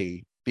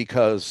sovereignty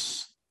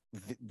because,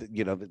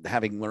 you know,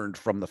 having learned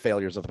from the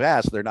failures of the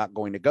past, they're not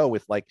going to go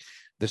with like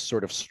this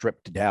sort of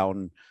stripped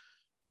down,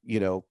 you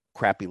know,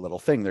 crappy little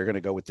thing. They're going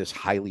to go with this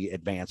highly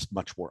advanced,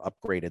 much more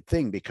upgraded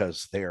thing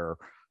because they're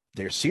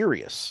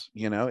serious.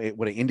 You know, it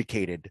would have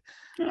indicated.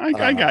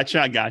 I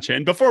gotcha.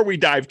 And before we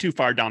dive too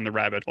far down the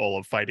rabbit hole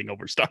of fighting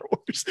over Star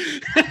Wars,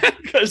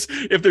 because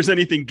if there's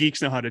anything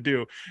geeks know how to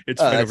do,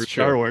 it's fight over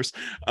Star Wars.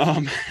 I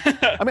mean,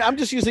 I'm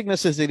just using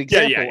this as an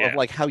example of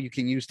like how you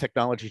can use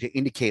technology to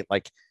indicate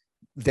like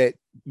that.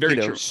 Very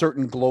true.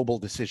 Certain global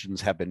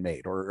decisions have been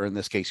made, or in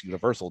this case,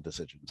 universal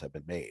decisions have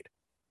been made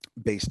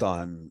based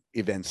on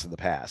events in the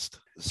past.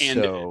 And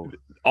so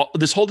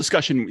this whole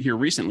discussion here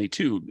recently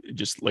too,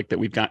 just like that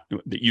we've got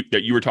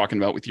that you were talking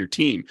about with your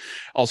team,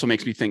 also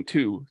makes me think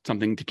too,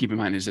 something to keep in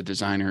mind as a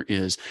designer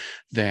is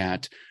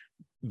that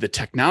the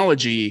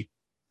technology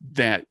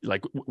that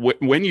like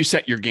when you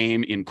set your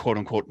game in quote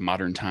unquote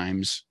modern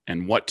times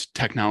and what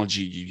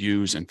technology you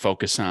use and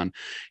focus on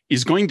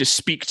is going to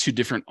speak to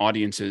different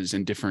audiences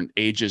and different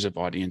ages of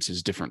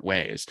audiences different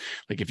ways.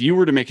 Like if you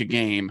were to make a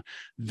game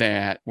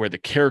that where the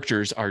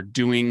characters are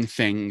doing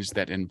things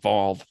that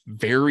involve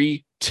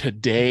very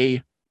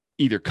today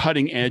either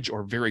cutting edge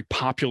or very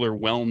popular,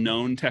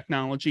 well-known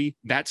technology,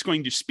 that's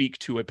going to speak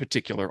to a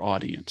particular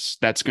audience.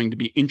 That's going to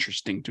be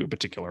interesting to a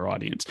particular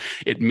audience.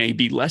 It may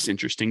be less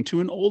interesting to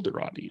an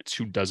older audience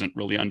who doesn't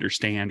really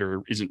understand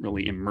or isn't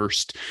really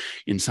immersed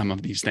in some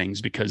of these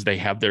things because they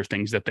have their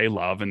things that they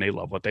love and they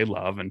love what they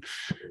love. And,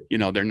 you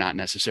know, they're not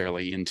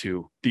necessarily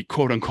into the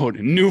quote unquote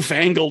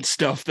newfangled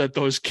stuff that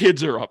those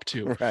kids are up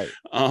to. Right.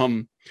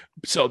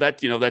 So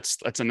that, you know,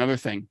 that's another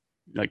thing.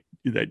 Like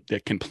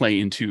that can play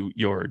into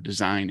your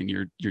design and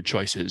your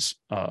choices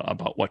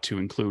about what to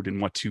include and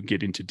what to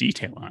get into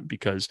detail on,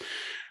 because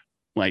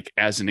like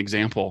as an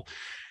example,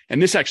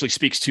 and this actually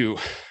speaks to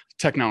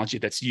technology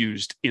that's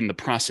used in the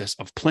process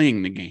of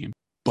playing the game,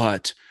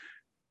 but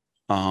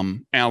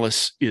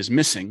Alice is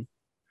Missing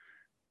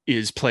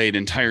is played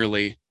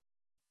entirely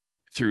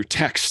through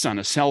text on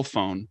a cell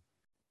phone,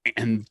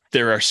 and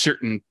there are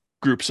certain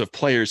groups of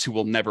players who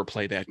will never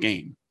play that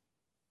game.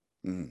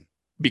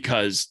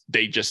 Because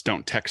they just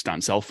don't text on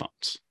cell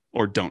phones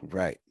or don't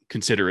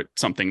consider it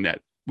something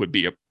that would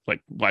be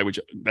why would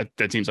you,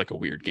 that seems like a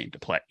weird game to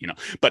play, you know,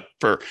 but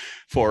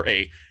for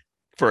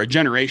a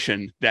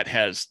generation that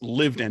has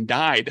lived and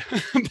died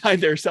by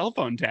their cell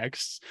phone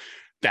texts,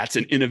 that's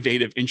an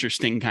innovative,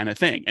 interesting kind of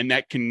thing. And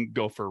that can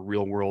go for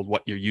real world,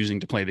 what you're using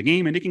to play the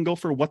game. And it can go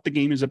for what the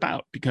game is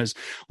about, because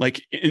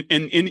like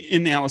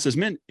in Alice is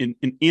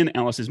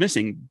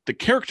Missing, the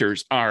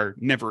characters are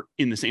never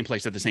in the same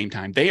place at the same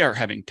time. They are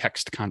having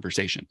text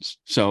conversations.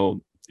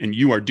 So, and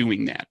you are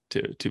doing that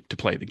to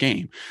play the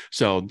game.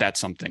 So that's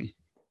something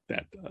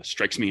that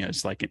strikes me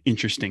as like an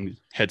interesting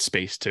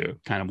headspace to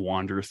kind of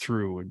wander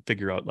through and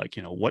figure out, like,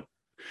 what,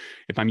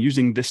 if I'm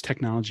using this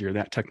technology or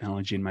that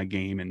technology in my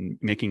game and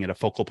making it a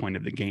focal point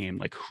of the game,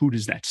 like who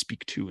does that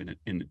speak to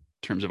in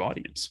terms of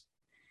audience?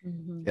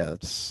 Mhm. Yeah,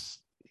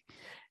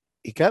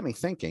 it got me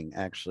thinking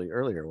actually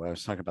earlier when I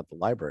was talking about the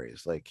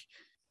libraries. Like,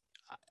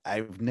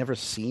 I've never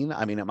seen,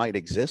 I mean, it might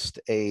exist,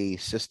 a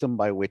system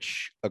by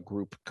which a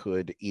group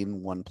could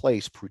in one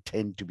place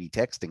pretend to be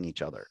texting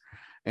each other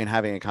and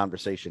having a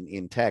conversation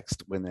in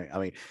text when they, I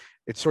mean,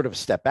 it's sort of a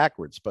step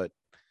backwards, but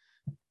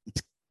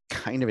it's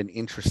kind of an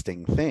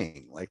interesting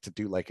thing, like to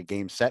do like a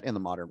game set in the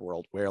modern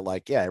world where,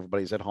 like, yeah,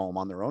 everybody's at home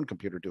on their own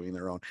computer doing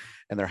their own,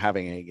 and they're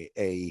having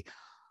a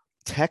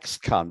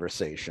text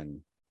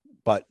conversation,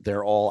 but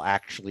they're all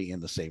actually in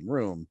the same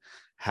room.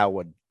 How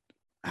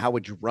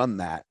would you run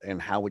that,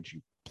 and how would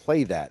you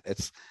play that?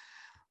 It's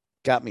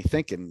got me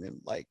thinking,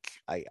 and like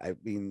I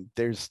mean,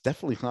 there's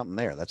definitely something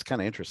there that's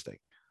kind of interesting.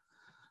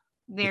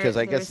 Because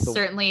I guess there's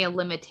certainly a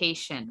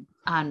limitation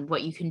on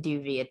what you can do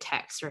via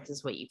text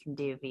versus what you can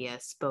do via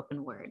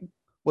spoken word.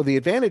 Well, the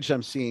advantage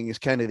I'm seeing is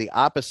kind of the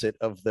opposite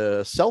of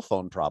the cell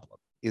phone problem,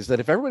 is that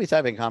if everybody's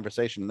having a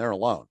conversation and they're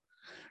alone,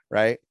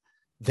 right,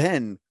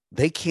 then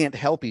they can't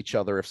help each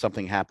other if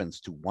something happens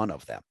to one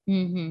of them.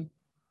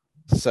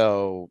 Mm-hmm.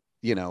 So,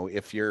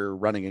 if you're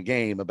running a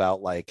game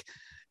about like,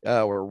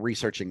 we're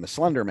researching the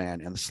Slender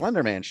Man, and the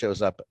Slender Man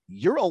shows up,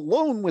 you're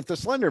alone with the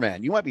Slender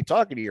Man. You might be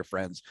talking to your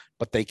friends,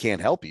 but they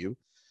can't help you.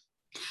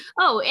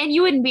 Oh, and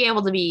you wouldn't be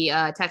able to be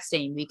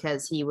texting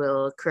because he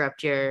will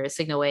corrupt your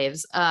signal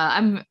waves.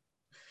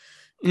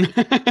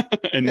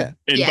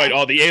 Invite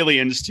all the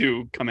aliens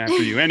to come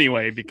after you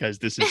anyway, because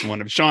this is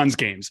one of Sean's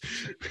games.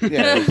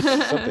 Yeah,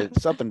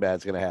 something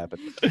bad's gonna happen.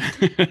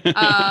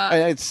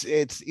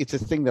 It's a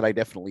thing that I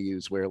definitely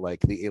use, where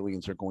like the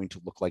aliens are going to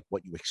look like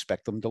what you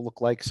expect them to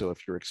look like. So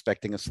if you're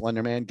expecting a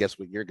Slender Man, guess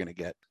what you're gonna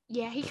get?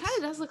 Yeah, he kind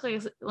of does look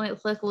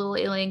like a little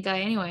alien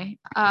guy anyway.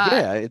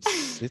 Yeah,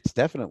 it's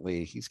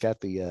definitely, he's got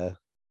the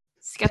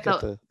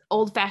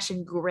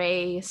old-fashioned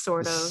gray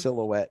sort of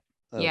silhouette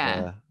of,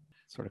 yeah,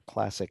 sort of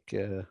classic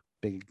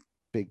big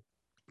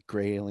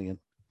gray alien.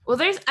 Well,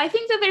 I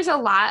think that there's a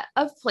lot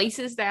of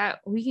places that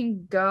we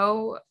can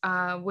go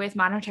with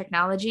modern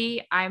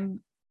technology.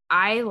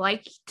 I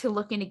like to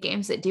look into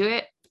games that do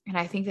it, and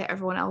I think that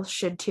everyone else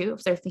should too,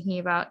 if they're thinking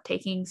about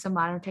taking some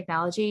modern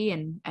technology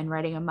and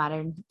writing a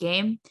modern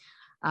game.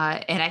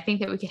 And I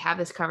think that we could have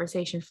this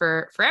conversation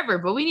for forever,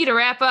 but we need to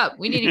wrap up.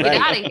 We need to get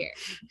out of here.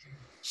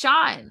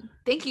 Sean,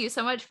 thank you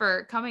so much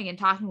for coming and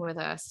talking with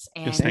us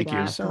and yes, thank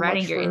you so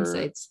providing much your for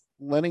insights.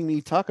 Letting me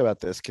talk about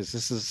this, because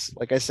this is,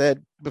 like I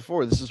said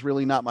before, this is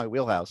really not my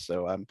wheelhouse.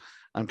 So I'm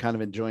kind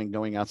of enjoying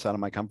going outside of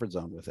my comfort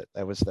zone with it.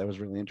 That was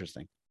really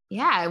interesting.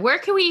 Yeah, where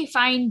can we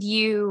find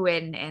you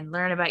and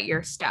learn about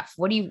your stuff?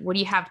 What do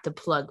you have to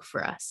plug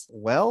for us?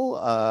 Well,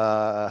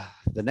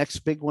 the next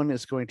big one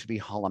is going to be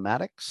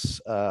Holomatics,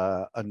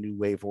 A New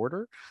Wave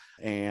Order,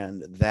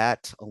 and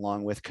that,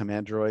 along with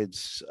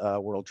Commandroids,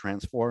 World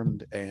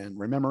Transformed, and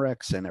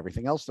Rememorex, and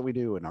everything else that we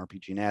do, and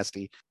RPG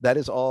Nasty, that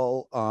is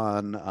all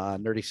on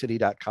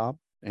nerdycity.com,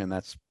 and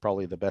that's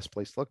probably the best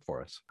place to look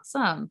for us.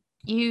 Awesome.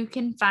 You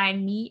can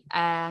find me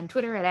on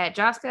Twitter at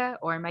 @Joska,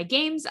 or my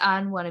games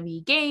on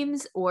Wannabe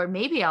Games, or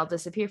maybe I'll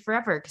disappear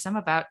forever because I'm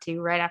about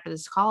to, right after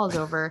this call is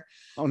over,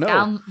 oh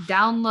no,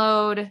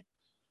 download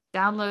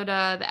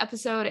the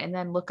episode and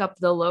then look up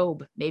The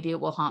Lobe. Maybe it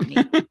will haunt me.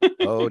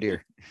 Oh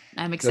dear.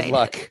 I'm excited. Good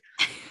luck.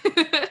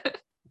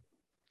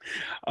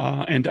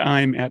 And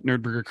I'm at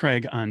Nerdburger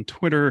Craig on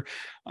Twitter.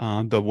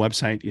 The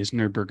website is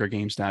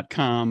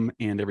nerdburgergames.com,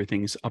 and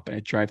everything's up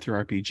at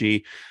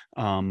DriveThruRPG.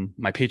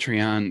 My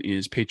Patreon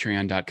is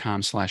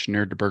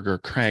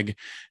patreon.com/nerdburgercraig,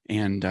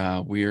 and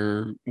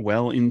we're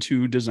well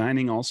into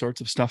designing all sorts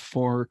of stuff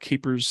for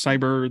Capers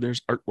Cyber. There's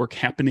artwork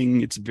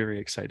happening. It's very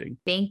exciting.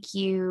 Thank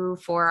you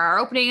for our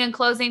opening and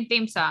closing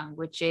theme song,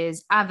 which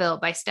is Avil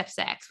by Steph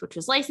Sachs, which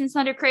was licensed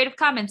under Creative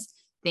Commons.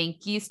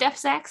 Thank you, Steph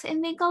Sachs,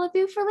 and thank all of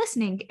you for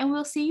listening. And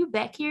we'll see you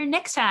back here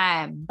next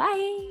time.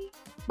 Bye.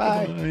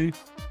 Bye. Bye.